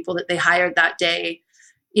of the people that they hired that day,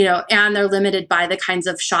 and they're limited by the kinds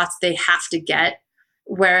of shots they have to get.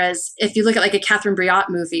 Whereas if you look at a Catherine Breillat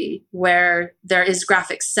movie where there is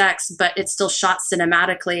graphic sex, but it's still shot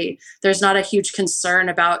cinematically, there's not a huge concern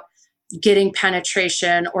about getting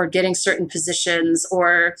penetration or getting certain positions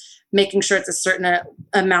or making sure it's a certain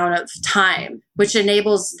amount of time, which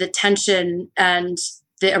enables the tension and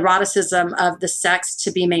the eroticism of the sex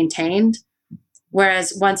to be maintained.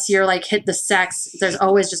 Whereas once you're hit the sex, there's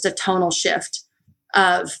always just a tonal shift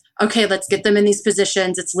of, okay, let's get them in these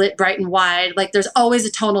positions. It's lit bright and wide. There's always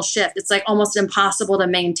a tonal shift. It's almost impossible to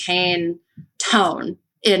maintain tone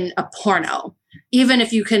in a porno, even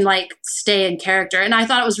if you can stay in character. And I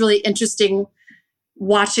thought it was really interesting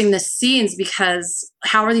watching the scenes, because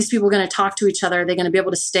how are these people going to talk to each other? Are they going to be able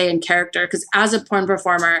to stay in character? Because as a porn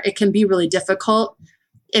performer, it can be really difficult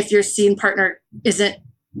if your scene partner isn't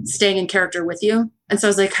staying in character with you. And so I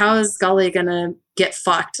was like, how is Scully going to get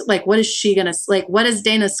fucked? Like, what is she going to, like, what is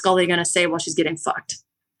Dana Scully going to say while she's getting fucked?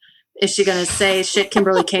 Is she going to say shit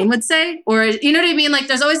Kimberly Kane would say? Or, you know what I mean? Like,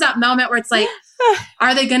 there's always that moment where it's like,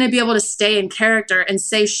 are they going to be able to stay in character and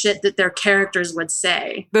say shit that their characters would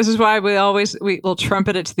say? This is why we'll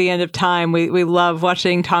trumpet it to the end of time. We love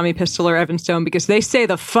watching Tommy Pistol or Evan Stone because they say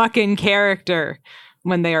the fucking character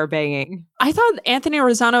when they are banging. I thought Anthony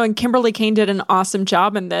Rosano and Kimberly Kane did an awesome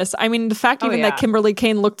job in this. I mean, the fact that Kimberly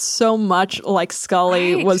Kane looked so much like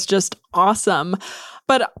Scully was just awesome.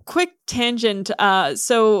 But quick tangent.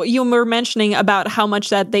 So you were mentioning about how much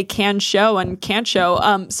that they can show and can't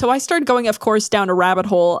show. So I started going, of course, down a rabbit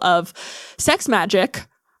hole of sex magic,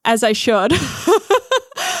 as I should.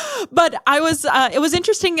 But it was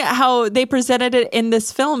interesting how they presented it in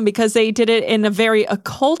this film because they did it in a very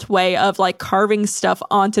occult way of like carving stuff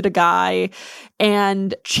onto the guy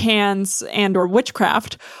and chance and or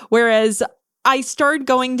witchcraft. Whereas I started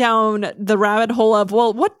going down the rabbit hole of,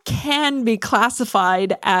 well, what can be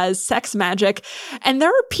classified as sex magic? And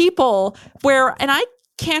there are people where, and I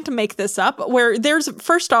can't make this up, where there's,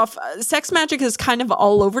 first off, sex magic is kind of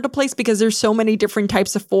all over the place because there's so many different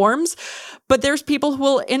types of forms, but there's people who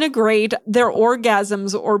will integrate their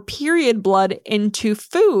orgasms or period blood into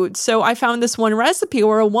food. So I found this one recipe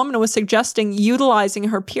where a woman was suggesting utilizing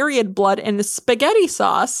her period blood in a spaghetti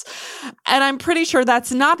sauce, and I'm pretty sure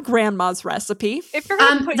that's not grandma's recipe. If you're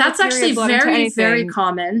gonna put that's actually very, very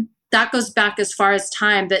common. That goes back as far as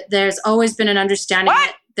time, that there's always been an understanding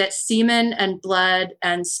that semen and blood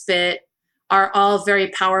and spit are all very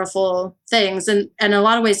powerful things. And in a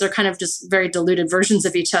lot of ways, they're kind of just very diluted versions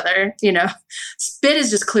of each other. You know, spit is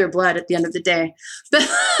just clear blood at the end of the day. But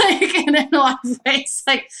like, in a lot of ways,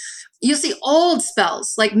 like you see old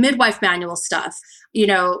spells, like midwife manual stuff, you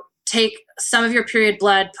know, take some of your period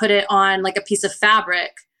blood, put it on like a piece of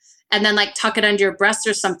fabric, and then like tuck it under your breast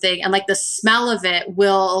or something. And like the smell of it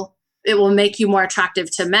will make you more attractive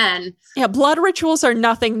to men. Yeah, blood rituals are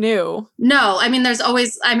nothing new. No, I mean,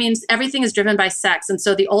 everything is driven by sex. And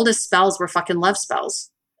so the oldest spells were fucking love spells.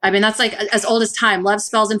 I mean, that's like as old as time, love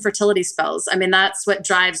spells and fertility spells. I mean, that's what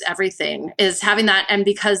drives everything, is having that. And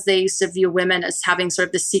because they used to view women as having sort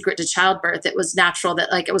of the secret to childbirth, it was natural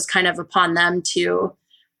that like it was kind of upon them to,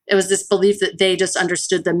 it was this belief that they just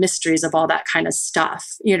understood the mysteries of all that kind of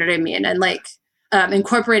stuff. You know what I mean? And like,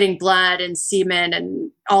 incorporating blood and semen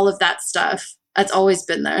and all of that stuff. That's always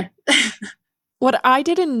been there. What I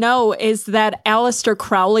didn't know is that Aleister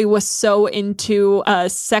Crowley was so into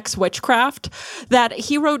sex witchcraft that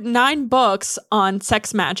he wrote 9 books on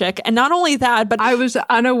sex magic. And not only that, but I was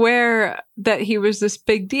unaware that he was this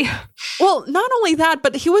big deal. Well, not only that,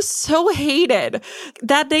 but he was so hated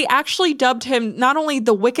that they actually dubbed him not only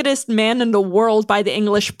the wickedest man in the world by the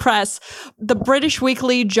English press. The British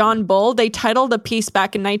weekly John Bull, they titled a piece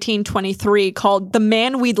back in 1923 called "The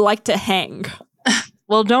Man We'd Like to Hang."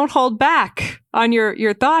 Well, don't hold back on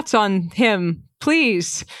your thoughts on him,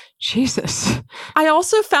 please. Jesus. I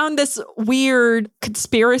also found this weird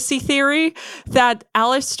conspiracy theory that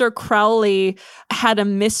Aleister Crowley had a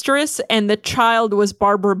mistress and the child was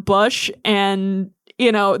Barbara Bush, and,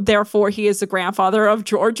 you know, therefore he is the grandfather of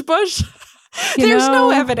George Bush. There's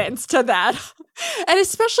no evidence to that. And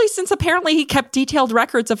especially since apparently he kept detailed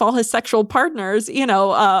records of all his sexual partners, you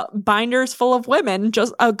know, binders full of women,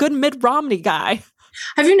 just a good Mitt Romney guy.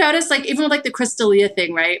 Have you noticed, like, even with like the Crystalia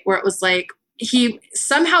thing, right? Where it was like, he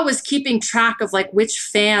somehow was keeping track of like which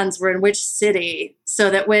fans were in which city so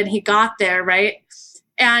that when he got there, right?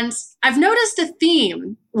 And I've noticed a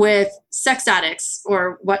theme with sex addicts,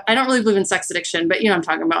 or what, I don't really believe in sex addiction, but you know what I'm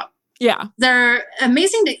talking about. Yeah. They're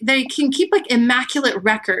amazing. They can keep like immaculate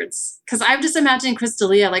records. Cause I'm just imagining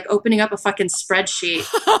Crystalia like opening up a fucking spreadsheet.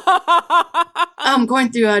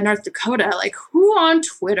 Going through North Dakota, like who on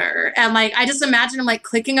Twitter? And like, I just imagine him like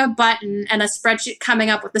clicking a button and a spreadsheet coming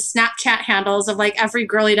up with the Snapchat handles of like every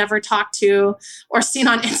girl he'd ever talked to or seen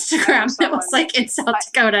on Instagram that was like in South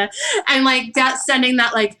Dakota. And like that, sending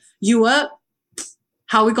that like, you up?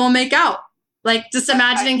 How we gonna make out? Like just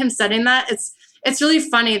imagining him sending that. It's really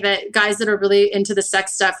funny that guys that are really into the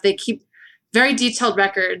sex stuff, they keep very detailed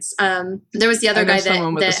records. There was the other guy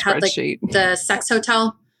that had like the sex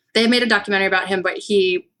hotel. They made a documentary about him, but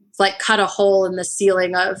he like cut a hole in the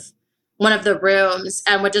ceiling of one of the rooms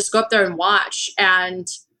and would just go up there and watch, and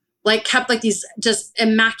like kept like these just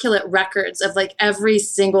immaculate records of like every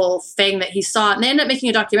single thing that he saw. And they ended up making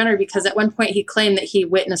a documentary because at one point he claimed that he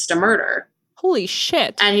witnessed a murder. Holy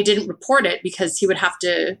shit. And he didn't report it because he would have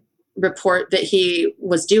to report that he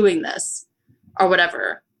was doing this or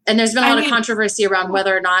whatever. And there's been a lot of controversy around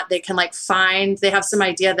whether or not they can like find, they have some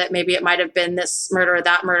idea that maybe it might have been this murder or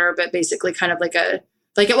that murder, but basically kind of like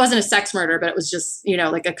it wasn't a sex murder, but it was just, you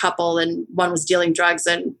know, like a couple and one was dealing drugs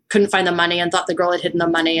and couldn't find the money and thought the girl had hidden the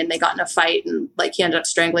money and they got in a fight and like he ended up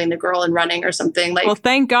strangling the girl and running or something. Like, well,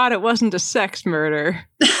 thank God it wasn't a sex murder.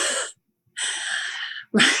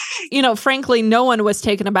 You know, frankly, no one was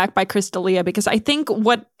taken aback by Chris D'Elia because I think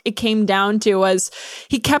what it came down to was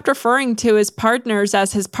he kept referring to his partners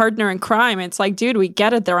as his partner in crime. It's like, dude, we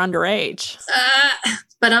get it. They're underage.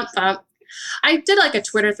 But I did like a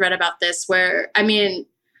Twitter thread about this where, I mean,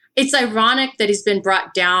 it's ironic that he's been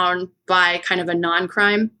brought down by kind of a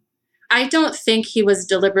non-crime. I don't think he was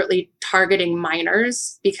deliberately targeting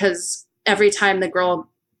minors because every time the girl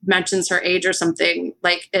mentions her age or something,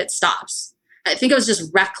 like it stops. I think it was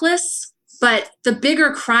just reckless. But the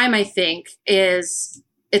bigger crime, I think, is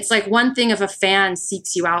it's like one thing if a fan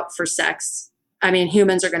seeks you out for sex. I mean,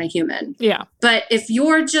 humans are going to human. Yeah. But if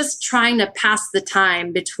you're just trying to pass the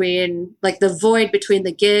time between, like the void between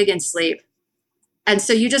the gig and sleep, and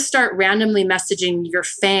so you just start randomly messaging your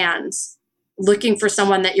fans looking for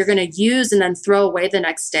someone that you're going to use and then throw away the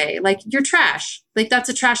next day, like you're trash. Like that's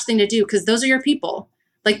a trash thing to do because those are your people.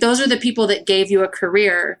 Like those are the people that gave you a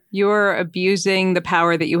career. You're abusing the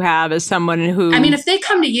power that you have as someone who... I mean, if they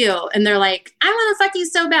come to you and they're like, I want to fuck you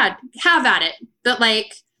so bad, have at it. But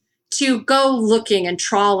like to go looking and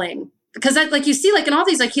trawling, because that, like you see, like in all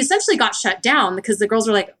these, like he essentially got shut down because the girls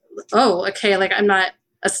were like, oh, okay, like I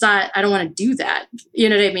don't want to do that. You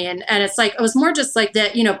know what I mean? And it's like, it was more just like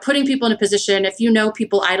that, you know, putting people in a position, if you know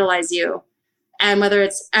people idolize you, and whether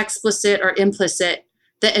it's explicit or implicit,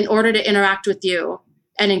 that in order to interact with you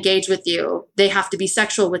and engage with you, they have to be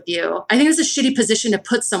sexual with you. I think it's a shitty position to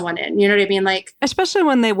put someone in. You know what I mean? Like, especially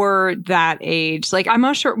when they were that age. Like, I'm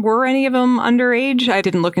not sure, were any of them underage? I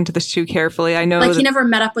didn't look into this too carefully. I know like he never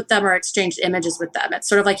met up with them or exchanged images with them. It's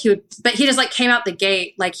sort of like he just like came out the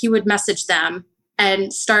gate. Like he would message them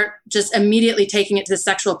and start just immediately taking it to the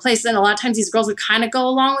sexual place. And a lot of times these girls would kind of go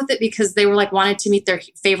along with it because they were like wanted to meet their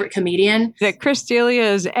favorite comedian. That Chris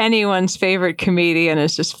D'Elia is anyone's favorite comedian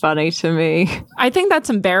is just funny to me. I think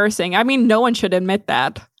that's embarrassing. I mean, no one should admit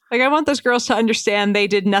that. Like, I want those girls to understand they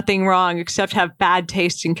did nothing wrong except have bad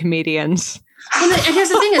taste in comedians. And here's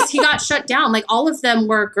the thing is he got shut down. Like all of them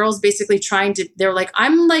were girls basically they were like,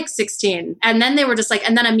 I'm like 16. And then they were just like,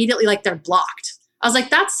 and then immediately like they're blocked. I was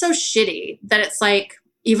like, that's so shitty that it's like,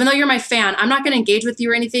 even though you're my fan, I'm not going to engage with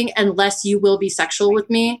you or anything unless you will be sexual with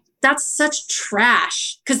me. That's such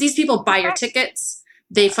trash. Because these people buy your tickets.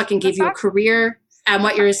 They fucking give you a career. And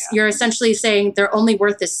what you're essentially saying their only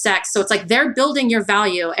worth is sex. So it's like they're building your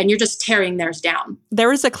value and you're just tearing theirs down.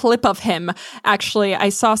 There is a clip of him, actually, I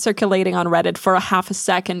saw circulating on Reddit for a half a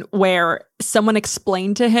second where someone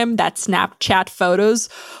explained to him that Snapchat photos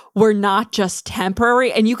were not just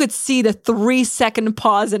temporary. And you could see the 3-second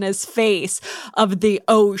pause in his face of the,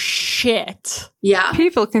 oh shit. Yeah.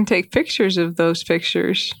 People can take pictures of those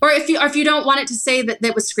pictures. Or if you don't want it to say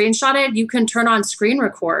that was screenshotted, you can turn on screen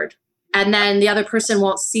record. And then the other person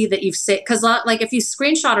won't see that you've saved. Because like if you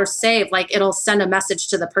screenshot or save, like it'll send a message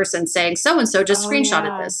to the person saying, so-and-so just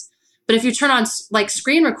screenshotted this. But if you turn on like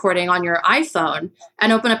screen recording on your iPhone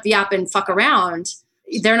and open up the app and fuck around,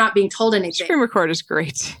 they're not being told anything. Screen record is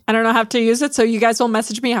great. I don't know how to use it, so you guys will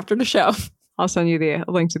message me after the show. I'll send you the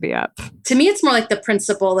link to the app. To me, it's more like the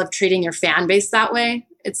principle of treating your fan base that way.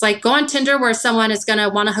 It's like go on Tinder where someone is going to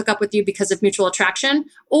want to hook up with you because of mutual attraction,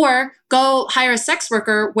 or go hire a sex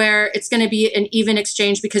worker where it's going to be an even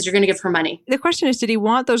exchange because you're going to give her money. The question is, did he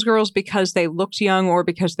want those girls because they looked young or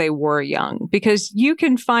because they were young? Because you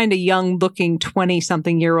can find a young looking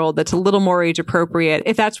 20-something-year-old that's a little more age appropriate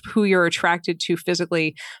if that's who you're attracted to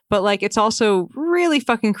physically. But like, it's also really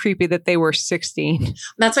fucking creepy that they were 16.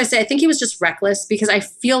 That's why I say I think he was just reckless because I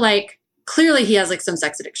feel like clearly he has like some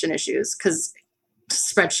sex addiction issues because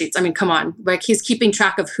spreadsheets. I mean, come on. Like he's keeping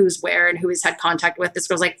track of who's where and who he's had contact with. This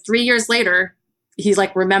girl's like 3 years later, he's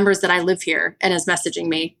like remembers that I live here and is messaging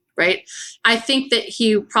me, right? I think that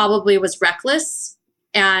he probably was reckless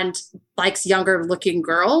and likes younger looking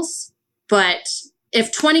girls. But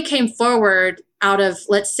if 20 came forward out of,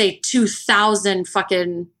 let's say, 2,000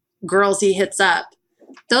 fucking girls he hits up,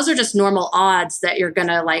 those are just normal odds that you're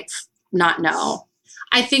gonna like not know.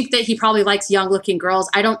 I think that he probably likes young looking girls.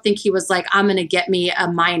 I don't think he was like, I'm going to get me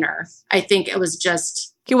a minor. I think it was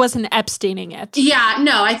just... He wasn't Epsteining it. Yeah,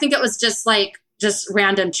 no, I think it was just like, just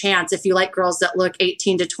random chance. If you like girls that look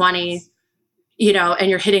 18 to 20, you know, and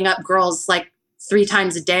you're hitting up girls like 3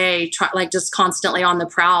 times a day, like just constantly on the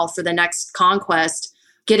prowl for the next conquest,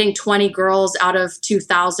 getting 20 girls out of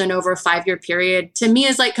 2,000 over a 5-year period, to me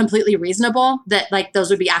is like completely reasonable that like those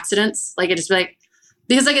would be accidents. Like it just be like,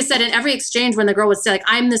 because like I said, in every exchange, when the girl would say like,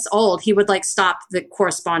 I'm this old, he would like stop the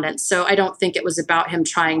correspondence. So I don't think it was about him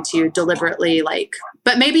trying to deliberately like,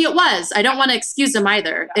 but maybe it was. I don't want to excuse him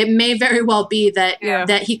either. It may very well be that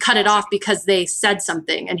that he cut it off because they said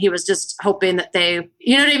something and he was just hoping that they,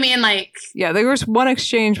 you know what I mean? Like, yeah, there was one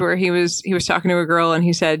exchange where he was talking to a girl and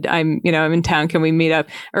he said, I'm in town. Can we meet up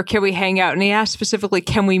or can we hang out? And he asked specifically,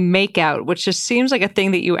 can we make out? Which just seems like a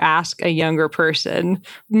thing that you ask a younger person,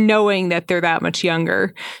 knowing that they're that much younger.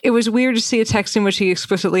 It was weird to see a text in which he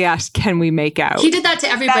explicitly asked, can we make out? He did that to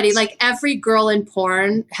everybody. Like every girl in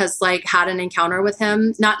porn has like had an encounter with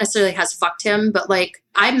him. Not necessarily has fucked him, but like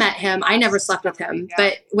I met him. I never slept with him.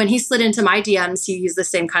 But when he slid into my DMs, he used the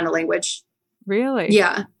same kind of language. Really?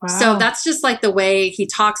 Yeah. Wow. So that's just like the way he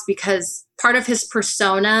talks, because part of his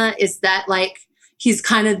persona is that like he's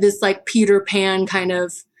kind of this like Peter Pan kind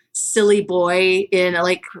of silly boy in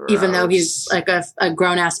like, even though he's like a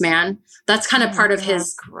grown ass man. That's kind of part of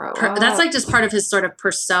his, that's like just part of his sort of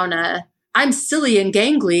persona. I'm silly and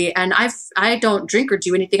gangly and I don't drink or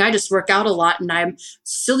do anything. I just work out a lot and I'm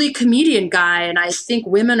silly comedian guy and I think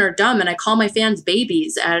women are dumb and I call my fans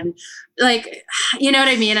babies and like, you know what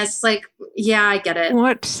I mean? It's like, yeah, I get it.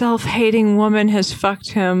 What self-hating woman has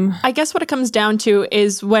fucked him? I guess what it comes down to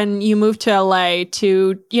is when you move to LA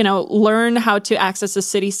to, learn how to access the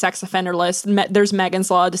city sex offender list, there's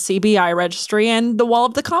Megan's Law, the CBI registry, and the wall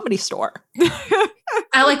of the Comedy Store.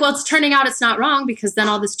 It's turning out it's not wrong because then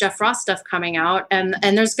all this Jeff Ross stuff coming out and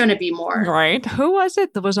there's going to be more. Right. Who was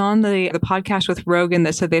it that was on the podcast with Rogan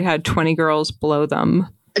that said they'd had 20 girls blow them?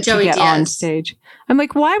 Joey Diaz on stage. I'm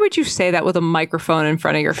like, why would you say that with a microphone in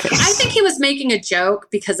front of your face? I think he was making a joke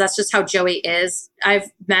because that's just how Joey is. I've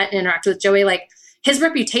met and interacted with Joey. Like his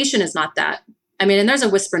reputation is not that. I mean, and there's a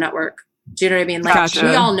whisper network. Do you know what I mean? Like Gotcha.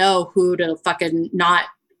 We all know who to fucking not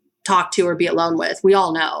talk to or be alone with. We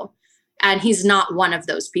all know. And he's not one of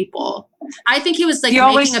those people. I think he was like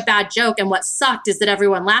making a bad joke. And what sucked is that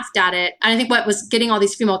everyone laughed at it. And I think what was getting all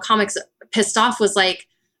these female comics pissed off was like,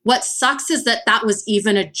 what sucks is that was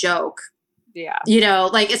even a joke. Yeah.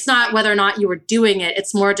 It's not whether or not you were doing it.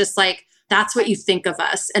 It's more just like, that's what you think of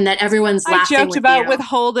us. And that everyone's laughing I joked with about you.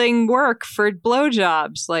 withholding work for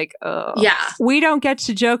blowjobs. Like, yeah. We don't get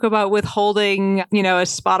to joke about withholding, a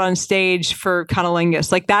spot on stage for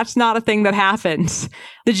cunnilingus. Like, that's not a thing that happens.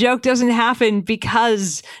 The joke doesn't happen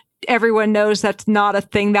because everyone knows that's not a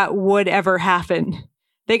thing that would ever happen.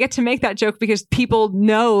 They get to make that joke because people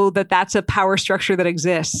know that that's a power structure that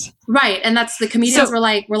exists. Right. And that's the comedians were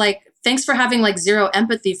like, thanks for having like zero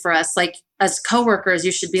empathy for us. Like as coworkers,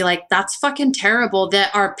 you should be like, that's fucking terrible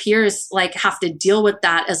that our peers like have to deal with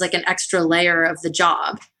that as like an extra layer of the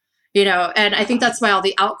job, And I think that's why all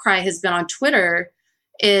the outcry has been on Twitter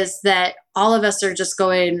is that all of us are just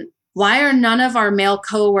going, why are none of our male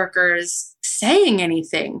coworkers saying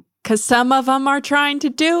anything? Because some of them are trying to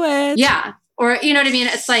do it. Yeah. Or, you know what I mean?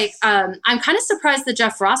 It's like, I'm kind of surprised the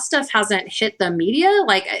Jeff Ross stuff hasn't hit the media.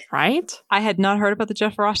 Like, right? I had not heard about the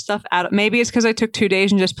Jeff Ross stuff. Maybe it's because I took 2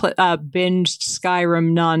 days and just binged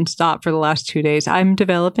Skyrim nonstop for the last 2 days. I'm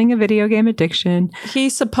developing a video game addiction.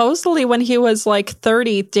 He supposedly, when he was like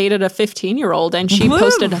 30, dated a 15-year-old and she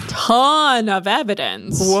posted a ton of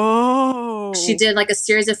evidence. Whoa. She did like a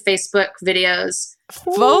series of Facebook videos.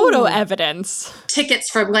 Photo evidence.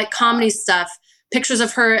 Tickets for like comedy stuff. Pictures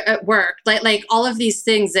of her at work, like all of these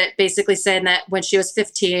things that basically saying that when she was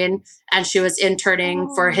 15 and she was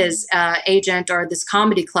interning for his agent or this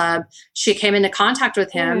comedy club, she came into contact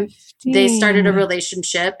with him. 15. They started a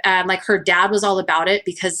relationship and like her dad was all about it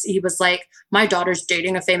because he was like, my daughter's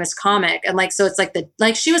dating a famous comic. And like, so it's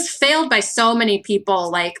like she was failed by so many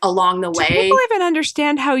people like along the way. Do people even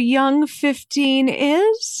understand how young 15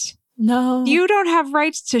 is? No. You don't have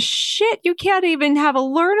rights to shit. You can't even have a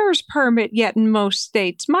learner's permit yet in most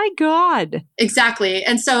states. My God. Exactly.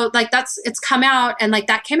 And so like it's come out and like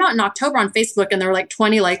that came out in October on Facebook and there were like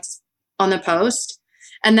 20 likes on the post.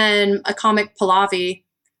 And then a comic, Pallavi,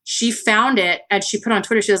 she found it and she put on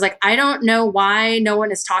Twitter, she was like, I don't know why no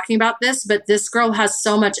one is talking about this, but this girl has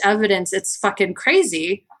so much evidence. It's fucking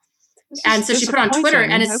crazy. And so she put on Twitter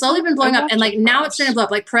and it's slowly been blowing up. And like now it's starting to blow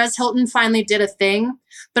up. Like Perez Hilton finally did a thing.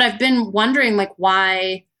 But I've been wondering like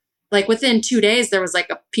why, like within 2 days, there was like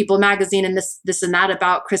a People magazine and this and that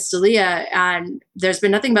about Chris D'Elia. And there's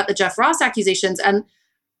been nothing about the Jeff Ross accusations. And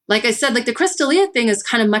like I said, like the Chris D'Elia thing is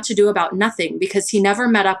kind of much ado about nothing because he never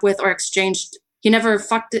met up with or exchanged. He never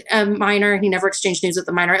fucked a minor. He never exchanged news with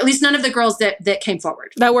a minor. At least none of the girls that came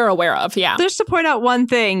forward. That we're aware of, yeah. Just to point out one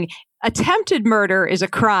thing. attempted murder is a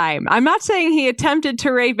crime. I'm not saying he attempted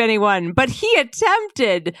to rape anyone, but he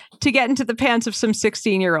attempted to get into the pants of some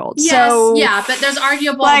 16-year-olds. Yes, so, yeah, but there's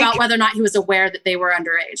arguable about whether or not he was aware that they were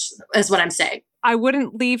underage, is what I'm saying. I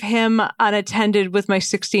wouldn't leave him unattended with my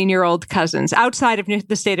 16-year-old cousins outside of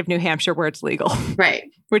the state of New Hampshire where it's legal.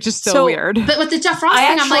 Right. Which is still weird. But with the Jeff Ross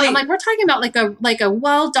thing, I'm like, we're talking about like a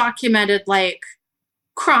well-documented, like,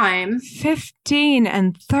 crime. 15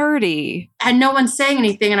 and 30. And no one's saying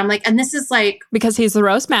anything. And I'm like, and this is like... Because he's the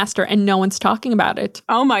roast master and no one's talking about it.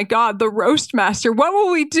 Oh my God, the roast master. What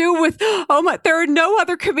will we do with... Oh my... There are no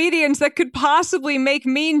other comedians that could possibly make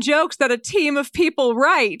mean jokes that a team of people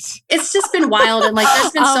write. It's just been wild. And like,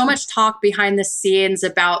 there's been so much talk behind the scenes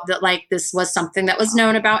about that, like, this was something that was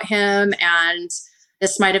known about him. And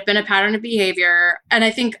this might have been a pattern of behavior. And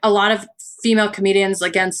I think a lot of female comedians,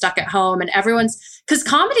 again, stuck at home, and because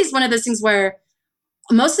comedy is one of those things where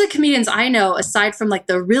most of the comedians I know, aside from like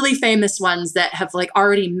the really famous ones that have like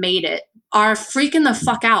already made it, are freaking the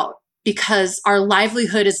fuck out because our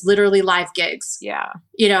livelihood is literally live gigs. Yeah.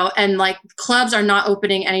 You know, and like clubs are not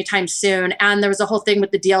opening anytime soon. And there was a whole thing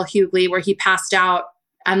with the DL Hughley where he passed out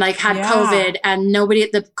and like had COVID, and nobody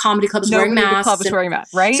at the comedy clubs wearing masks. The club is wearing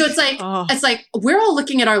masks, right? So it's like we're all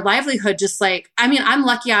looking at our livelihood just like, I mean, I'm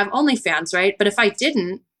lucky I have OnlyFans, right? But if I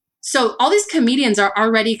didn't, so all these comedians are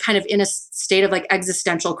already kind of in a state of like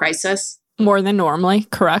existential crisis. More than normally,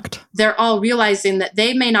 correct. They're all realizing that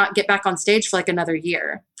they may not get back on stage for like another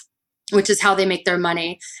year, which is how they make their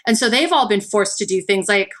money. And so they've all been forced to do things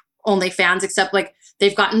like OnlyFans, except like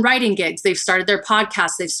they've gotten writing gigs. They've started their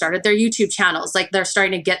podcasts. They've started their YouTube channels. Like they're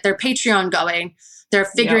starting to get their Patreon going. They're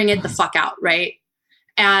figuring it the fuck out, right?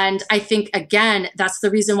 And I think, again, that's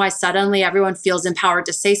the reason why suddenly everyone feels empowered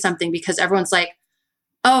to say something, because everyone's like,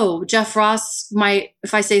 oh, Jeff Ross might,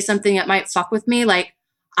 if I say something, it might fuck with me. Like,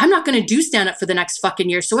 I'm not going to do stand up for the next fucking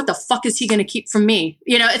year. So what the fuck is he going to keep from me?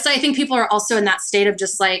 You know, I think people are also in that state of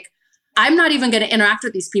just like, I'm not even going to interact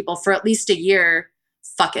with these people for at least a year.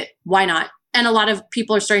 Fuck it. Why not? And a lot of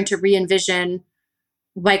people are starting to re-envision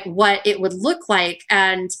like what it would look like.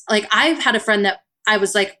 And like, I've had a friend that I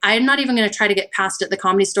was like, I'm not even going to try to get past at the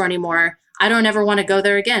Comedy Store anymore. I don't ever want to go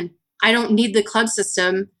there again. I don't need the club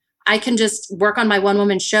system. I can just work on my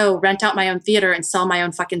one-woman show, rent out my own theater, and sell my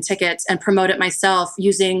own fucking tickets and promote it myself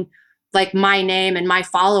using like my name and my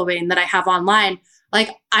following that I have online. Like,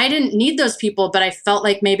 I didn't need those people, but I felt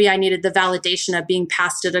like maybe I needed the validation of being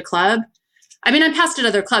passed at a club. I mean, I'm passed at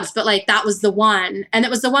other clubs, but like that was the one. And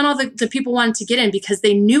it was the one all the people wanted to get in because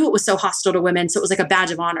they knew it was so hostile to women. So it was like a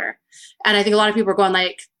badge of honor. And I think a lot of people are going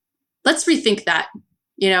like, let's rethink that,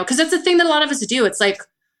 you know, because that's the thing that a lot of us do. It's like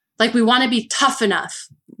we want to be tough enough.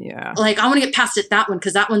 Yeah. Like, I want to get past at that one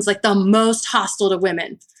because that one's like the most hostile to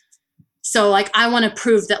women. So like, I want to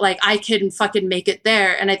prove that like I can fucking make it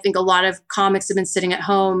there. And I think a lot of comics have been sitting at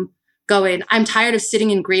home going, I'm tired of sitting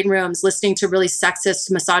in green rooms, listening to really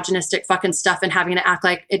sexist, misogynistic fucking stuff and having to act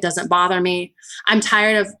like it doesn't bother me. I'm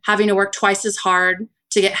tired of having to work twice as hard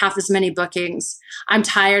to get half as many bookings. I'm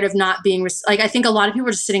tired of not being, like, I think a lot of people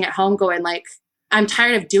are just sitting at home going like, I'm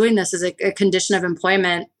tired of doing this as a condition of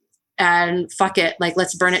employment, and fuck it. Like,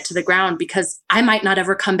 let's burn it to the ground because I might not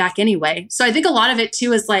ever come back anyway. So I think a lot of it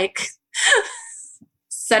too is like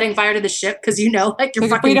setting fire to the ship because, you know, like you're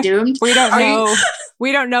fucking doomed. We don't know.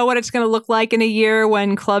 We don't know what it's going to look like in a year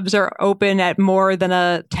when clubs are open at more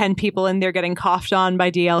than 10 people in there getting coughed on by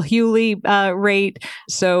DL Hughley rate.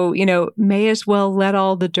 So, you know, may as well let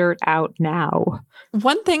all the dirt out now.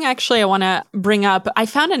 One thing actually I want to bring up, I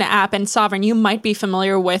found an app, and Sovereign, you might be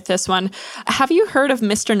familiar with this one. Have you heard of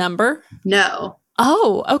Mr. Number? No.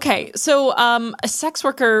 Oh, okay. So a sex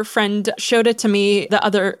worker friend showed it to me the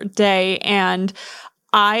other day, and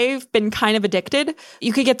I've been kind of addicted.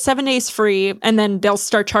 You could get 7 days free, and then they'll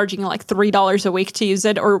start charging like $3 a week to use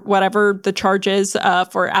it, or whatever the charge is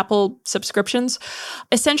for Apple subscriptions.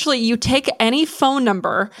 Essentially, you take any phone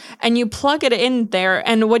number and you plug it in there.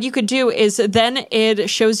 And what you could do is then it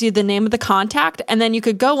shows you the name of the contact, and then you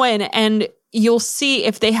could go in and you'll see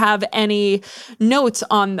if they have any notes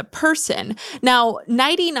on the person. Now,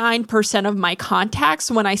 99% of my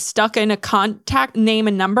contacts, when I stuck in a contact name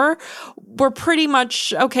and number, were pretty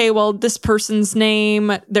much, okay, well, this person's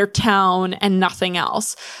name, their town, and nothing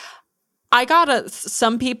else. I got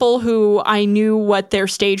some people who I knew what their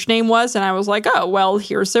stage name was, and I was like, oh, well,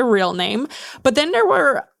 here's their real name. But then there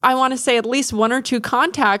were, I want to say, at least 1 or 2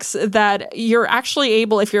 contacts that you're actually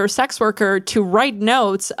able, if you're a sex worker, to write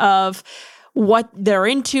notes of what they're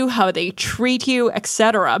into, how they treat you,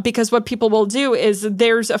 etc. Because what people will do is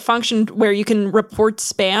there's a function where you can report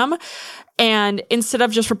spam. And instead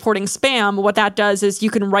of just reporting spam, what that does is you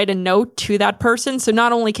can write a note to that person. So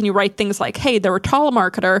not only can you write things like, hey, they're a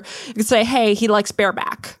telemarketer, you can say, hey, he likes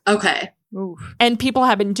bareback. Okay. Oof. And people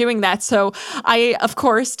have been doing that. So I, of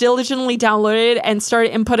course, diligently downloaded and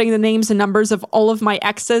started inputting the names and numbers of all of my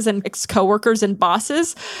exes and ex-coworkers and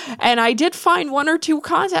bosses. And I did find one or two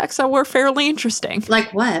contacts that were fairly interesting.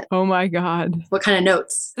 Like what? Oh my God. What kind of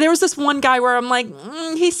notes? There was this one guy where I'm like,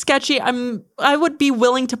 he's sketchy. I would be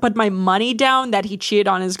willing to put my money down that he cheated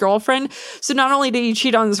on his girlfriend. So not only did he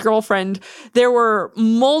cheat on his girlfriend, there were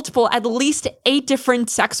multiple, at least 8 different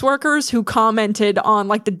sex workers who commented on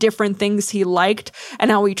like the different things he liked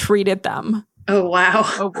and how he treated them. Oh, wow.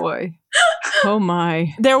 Oh boy. Oh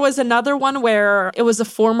my. There was another one where it was a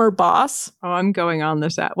former boss, Oh, I'm going on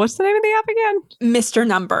this app. What's the name of the app again? Mr.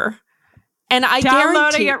 Number. And I Downloading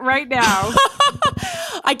guarantee it right now.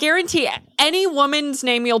 I guarantee any woman's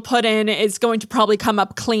name you'll put in is going to probably come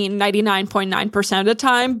up clean 99.9% of the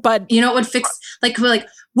time. But You know what would fix, like, what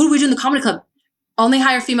do we do in the comedy club? Only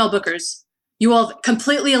hire female bookers. You will have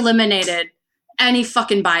completely eliminated any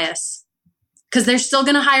fucking bias. Because they're still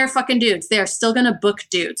going to hire fucking dudes. They are still going to book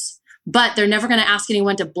dudes. But they're never going to ask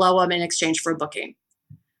anyone to blow them in exchange for a booking.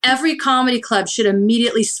 Every comedy club should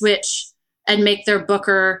immediately switch and make their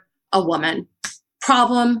booker a woman.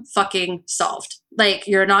 Problem fucking solved. Like,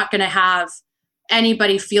 you're not going to have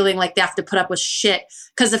anybody feeling like they have to put up with shit.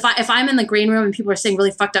 Because if I'm in the green room and people are saying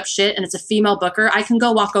really fucked up shit and it's a female booker, I can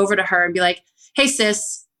go walk over to her and be like, hey,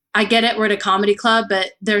 sis, I get it, we're at a comedy club,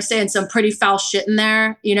 but they're saying some pretty foul shit in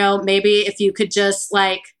there. You know, maybe if you could just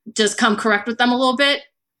come correct with them a little bit.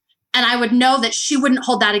 And I would know that she wouldn't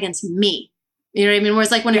hold that against me. You know what I mean?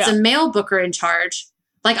 Whereas like when it's a male booker in charge,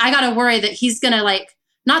 like I got to worry that he's going to like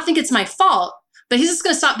not think it's my fault, but he's just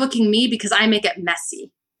going to stop booking me because I make it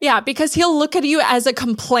messy. yeah, because he'll look at you as a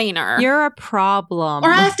complainer. You're a problem. Or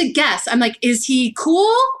I have to guess. I'm like, is he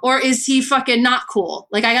cool or is he fucking not cool?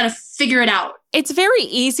 Like I got to figure it out. It's very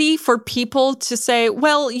easy for people to say,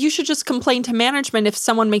 well, you should just complain to management if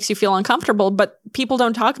someone makes you feel uncomfortable. But people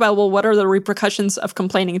don't talk about, well, what are the repercussions of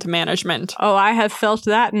complaining to management? Oh, I have felt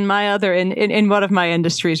that in my other in one of my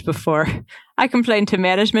industries before. I complained to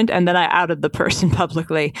management and then I outed the person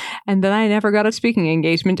publicly. And then I never got a speaking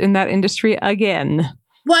engagement in that industry again.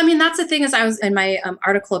 Well, I mean, that's the thing is I was in my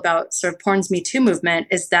article about sort of porn's Me Too movement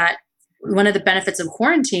is that one of the benefits of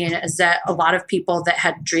quarantine is that a lot of people that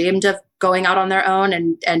had dreamed of going out on their own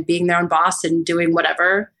and being their own boss and doing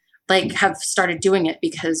whatever, like have started doing it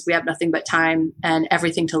because we have nothing but time and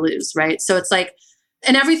everything to lose, right? So it's like,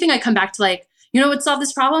 and everything I come back to like, you know what would solve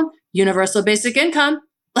this problem? Universal basic income.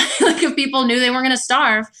 Like if people knew they weren't going to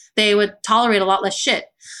starve, they would tolerate a lot less shit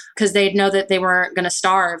because they'd know that they weren't going to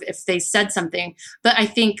starve if they said something. But I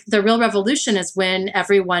think the real revolution is when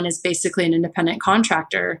everyone is basically an independent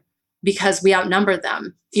contractor because we outnumber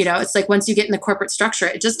them. You know, it's like once you get in the corporate structure,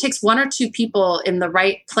 it just takes 1 or 2 people in the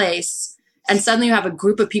right place. And suddenly you have a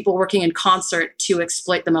group of people working in concert to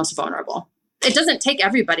exploit the most vulnerable. It doesn't take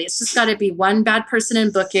everybody. It's just got to be one bad person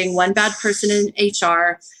in booking, one bad person in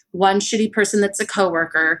HR, one shitty person that's a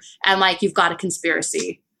coworker. And like, you've got a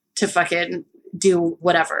conspiracy to fucking do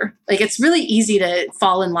whatever. Like, it's really easy to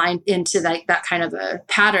fall in line into that kind of a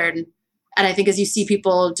pattern. And I think as you see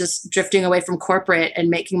people just drifting away from corporate and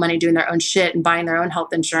making money doing their own shit and buying their own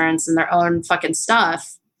health insurance and their own fucking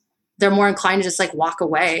stuff, they're more inclined to just like walk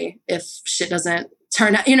away if shit doesn't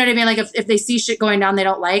turn out. You know what I mean? Like if they see shit going down they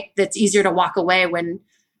don't like, that's easier to walk away when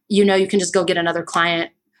you know you can just go get another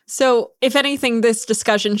client. So if anything, this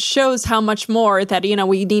discussion shows how much more that, you know,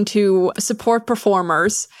 we need to support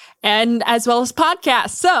performers and as well as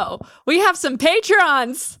podcasts. So we have some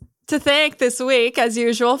Patrons to thank this week, as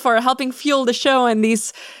usual, for helping fuel the show and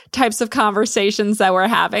these types of conversations that we're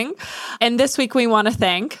having. And this week we want to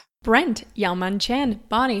thank Brent, Yalman Chen,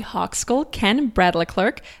 Bonnie Hawkskull, Ken, Brad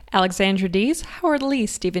Leclerc, Alexandra Dees, Howard Lee,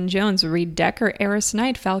 Stephen Jones, Reed Decker, Eris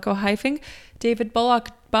Knight, Falco Hyfing, David Bullock,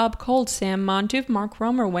 Bob Cold, Sam Montuve, Mark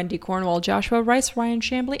Romer, Wendy Cornwall, Joshua Rice, Ryan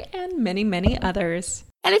Chambly, and many, many others.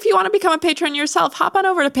 And if you want to become a patron yourself, hop on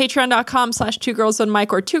over to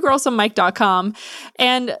patreon.com/2girlsonemic or 2girlsonmic.com.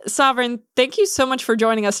 And Sovereign, thank you so much for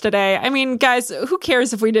joining us today. I mean, guys, who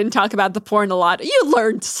cares if we didn't talk about the porn a lot? You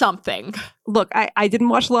learned something. Look, I didn't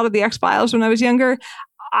watch a lot of the X-Files when I was younger.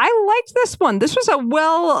 I liked this one. This was a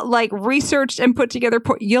well, researched and put together.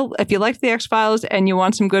 If you liked the X-Files and you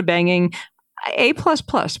want some good banging, A++,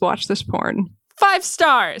 watch this porn. 5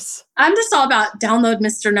 stars. I'm just all about download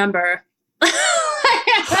Mr. Number.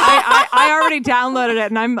 I already downloaded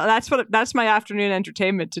it, and that's my afternoon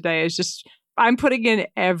entertainment today. Is just I'm putting in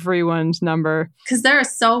everyone's number because there are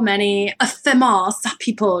so many famous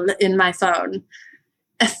people in my phone,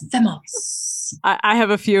 Ephemeris. I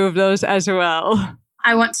have a few of those as well.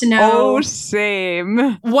 I want to know. Oh,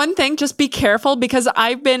 same. One thing, just be careful because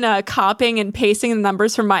I've been copying and pasting the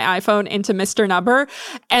numbers from my iPhone into Mr. Number.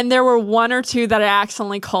 And there were one or two that I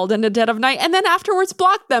accidentally called in the dead of night and then afterwards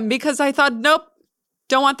blocked them because I thought, nope,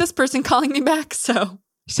 don't want this person calling me back. So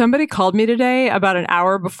somebody called me today about an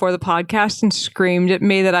hour before the podcast and screamed at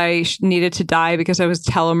me that I needed to die because I was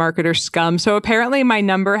telemarketer scum. So apparently my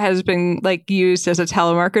number has been like used as a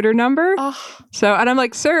telemarketer number. So, and I'm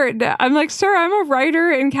like, sir, I'm a writer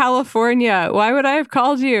in California. Why would I have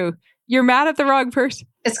called you? You're mad at the wrong person.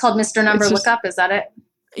 It's called Mr. Number Lookup. Is that it?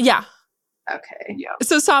 Yeah. Okay. Yeah.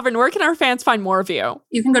 So Sovereign, where can our fans find more of you?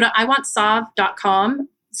 You can go to iwantsov.com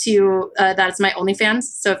to that's my OnlyFans.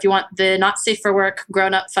 So if you want the not safe for work,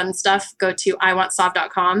 grown up fun stuff, go to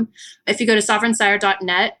iwantsov.com. If you go to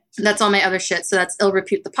sovereignsire.net, that's all my other shit. So that's Ill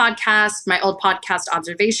Repute the podcast, my old podcast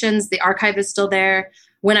Observations. The archive is still there.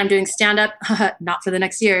 When I'm doing stand-up, not for the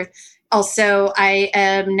next year. Also, I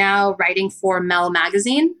am now writing for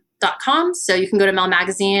melmagazine.com. So you can go to Mel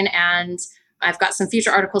Magazine and I've got some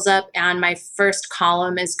future articles up and my first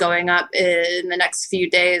column is going up in the next few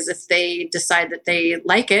days if they decide that they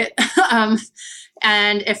like it.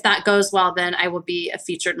 And if that goes well, then I will be a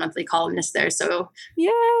featured monthly columnist there. So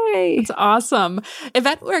yay. It's awesome.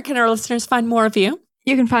 Yvette, where can our listeners find more of you?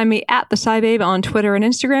 You can find me at the SciBabe on Twitter and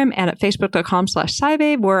Instagram and at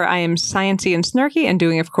facebook.com/SciBabe, where I am sciencey and snarky and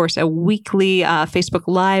doing, of course, a weekly Facebook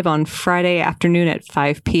Live on Friday afternoon at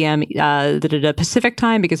 5 p.m. Pacific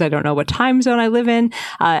time, because I don't know what time zone I live in.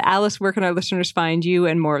 Alice, where can our listeners find you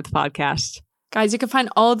and more of the podcast? Guys, you can find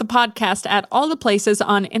all of the podcast at all the places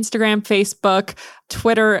on Instagram, Facebook,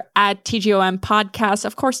 Twitter at TGOM Podcast.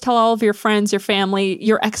 Of course, tell all of your friends, your family,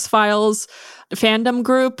 your X-Files fandom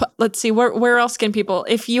group. Let's see, where else can people,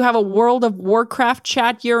 if you have a World of Warcraft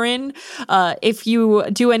chat you're in, if you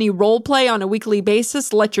do any role play on a weekly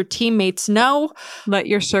basis, let your teammates know. Let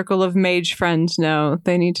your circle of mage friends know.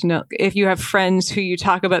 They need to know. If you have friends who you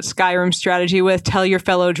talk about Skyrim strategy with, tell your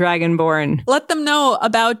fellow Dragonborn. Let them know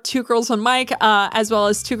about Two Girls One Mic, as well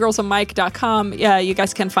as twogirlsonemic.com. Yeah, you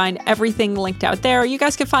guys can find everything linked out there. You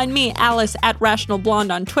guys can find me, Alice, at Rational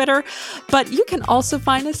Blonde on Twitter. But you can also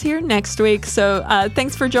find us here next week. So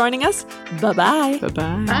thanks for joining us. Bye-bye.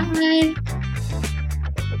 Bye-bye. Bye.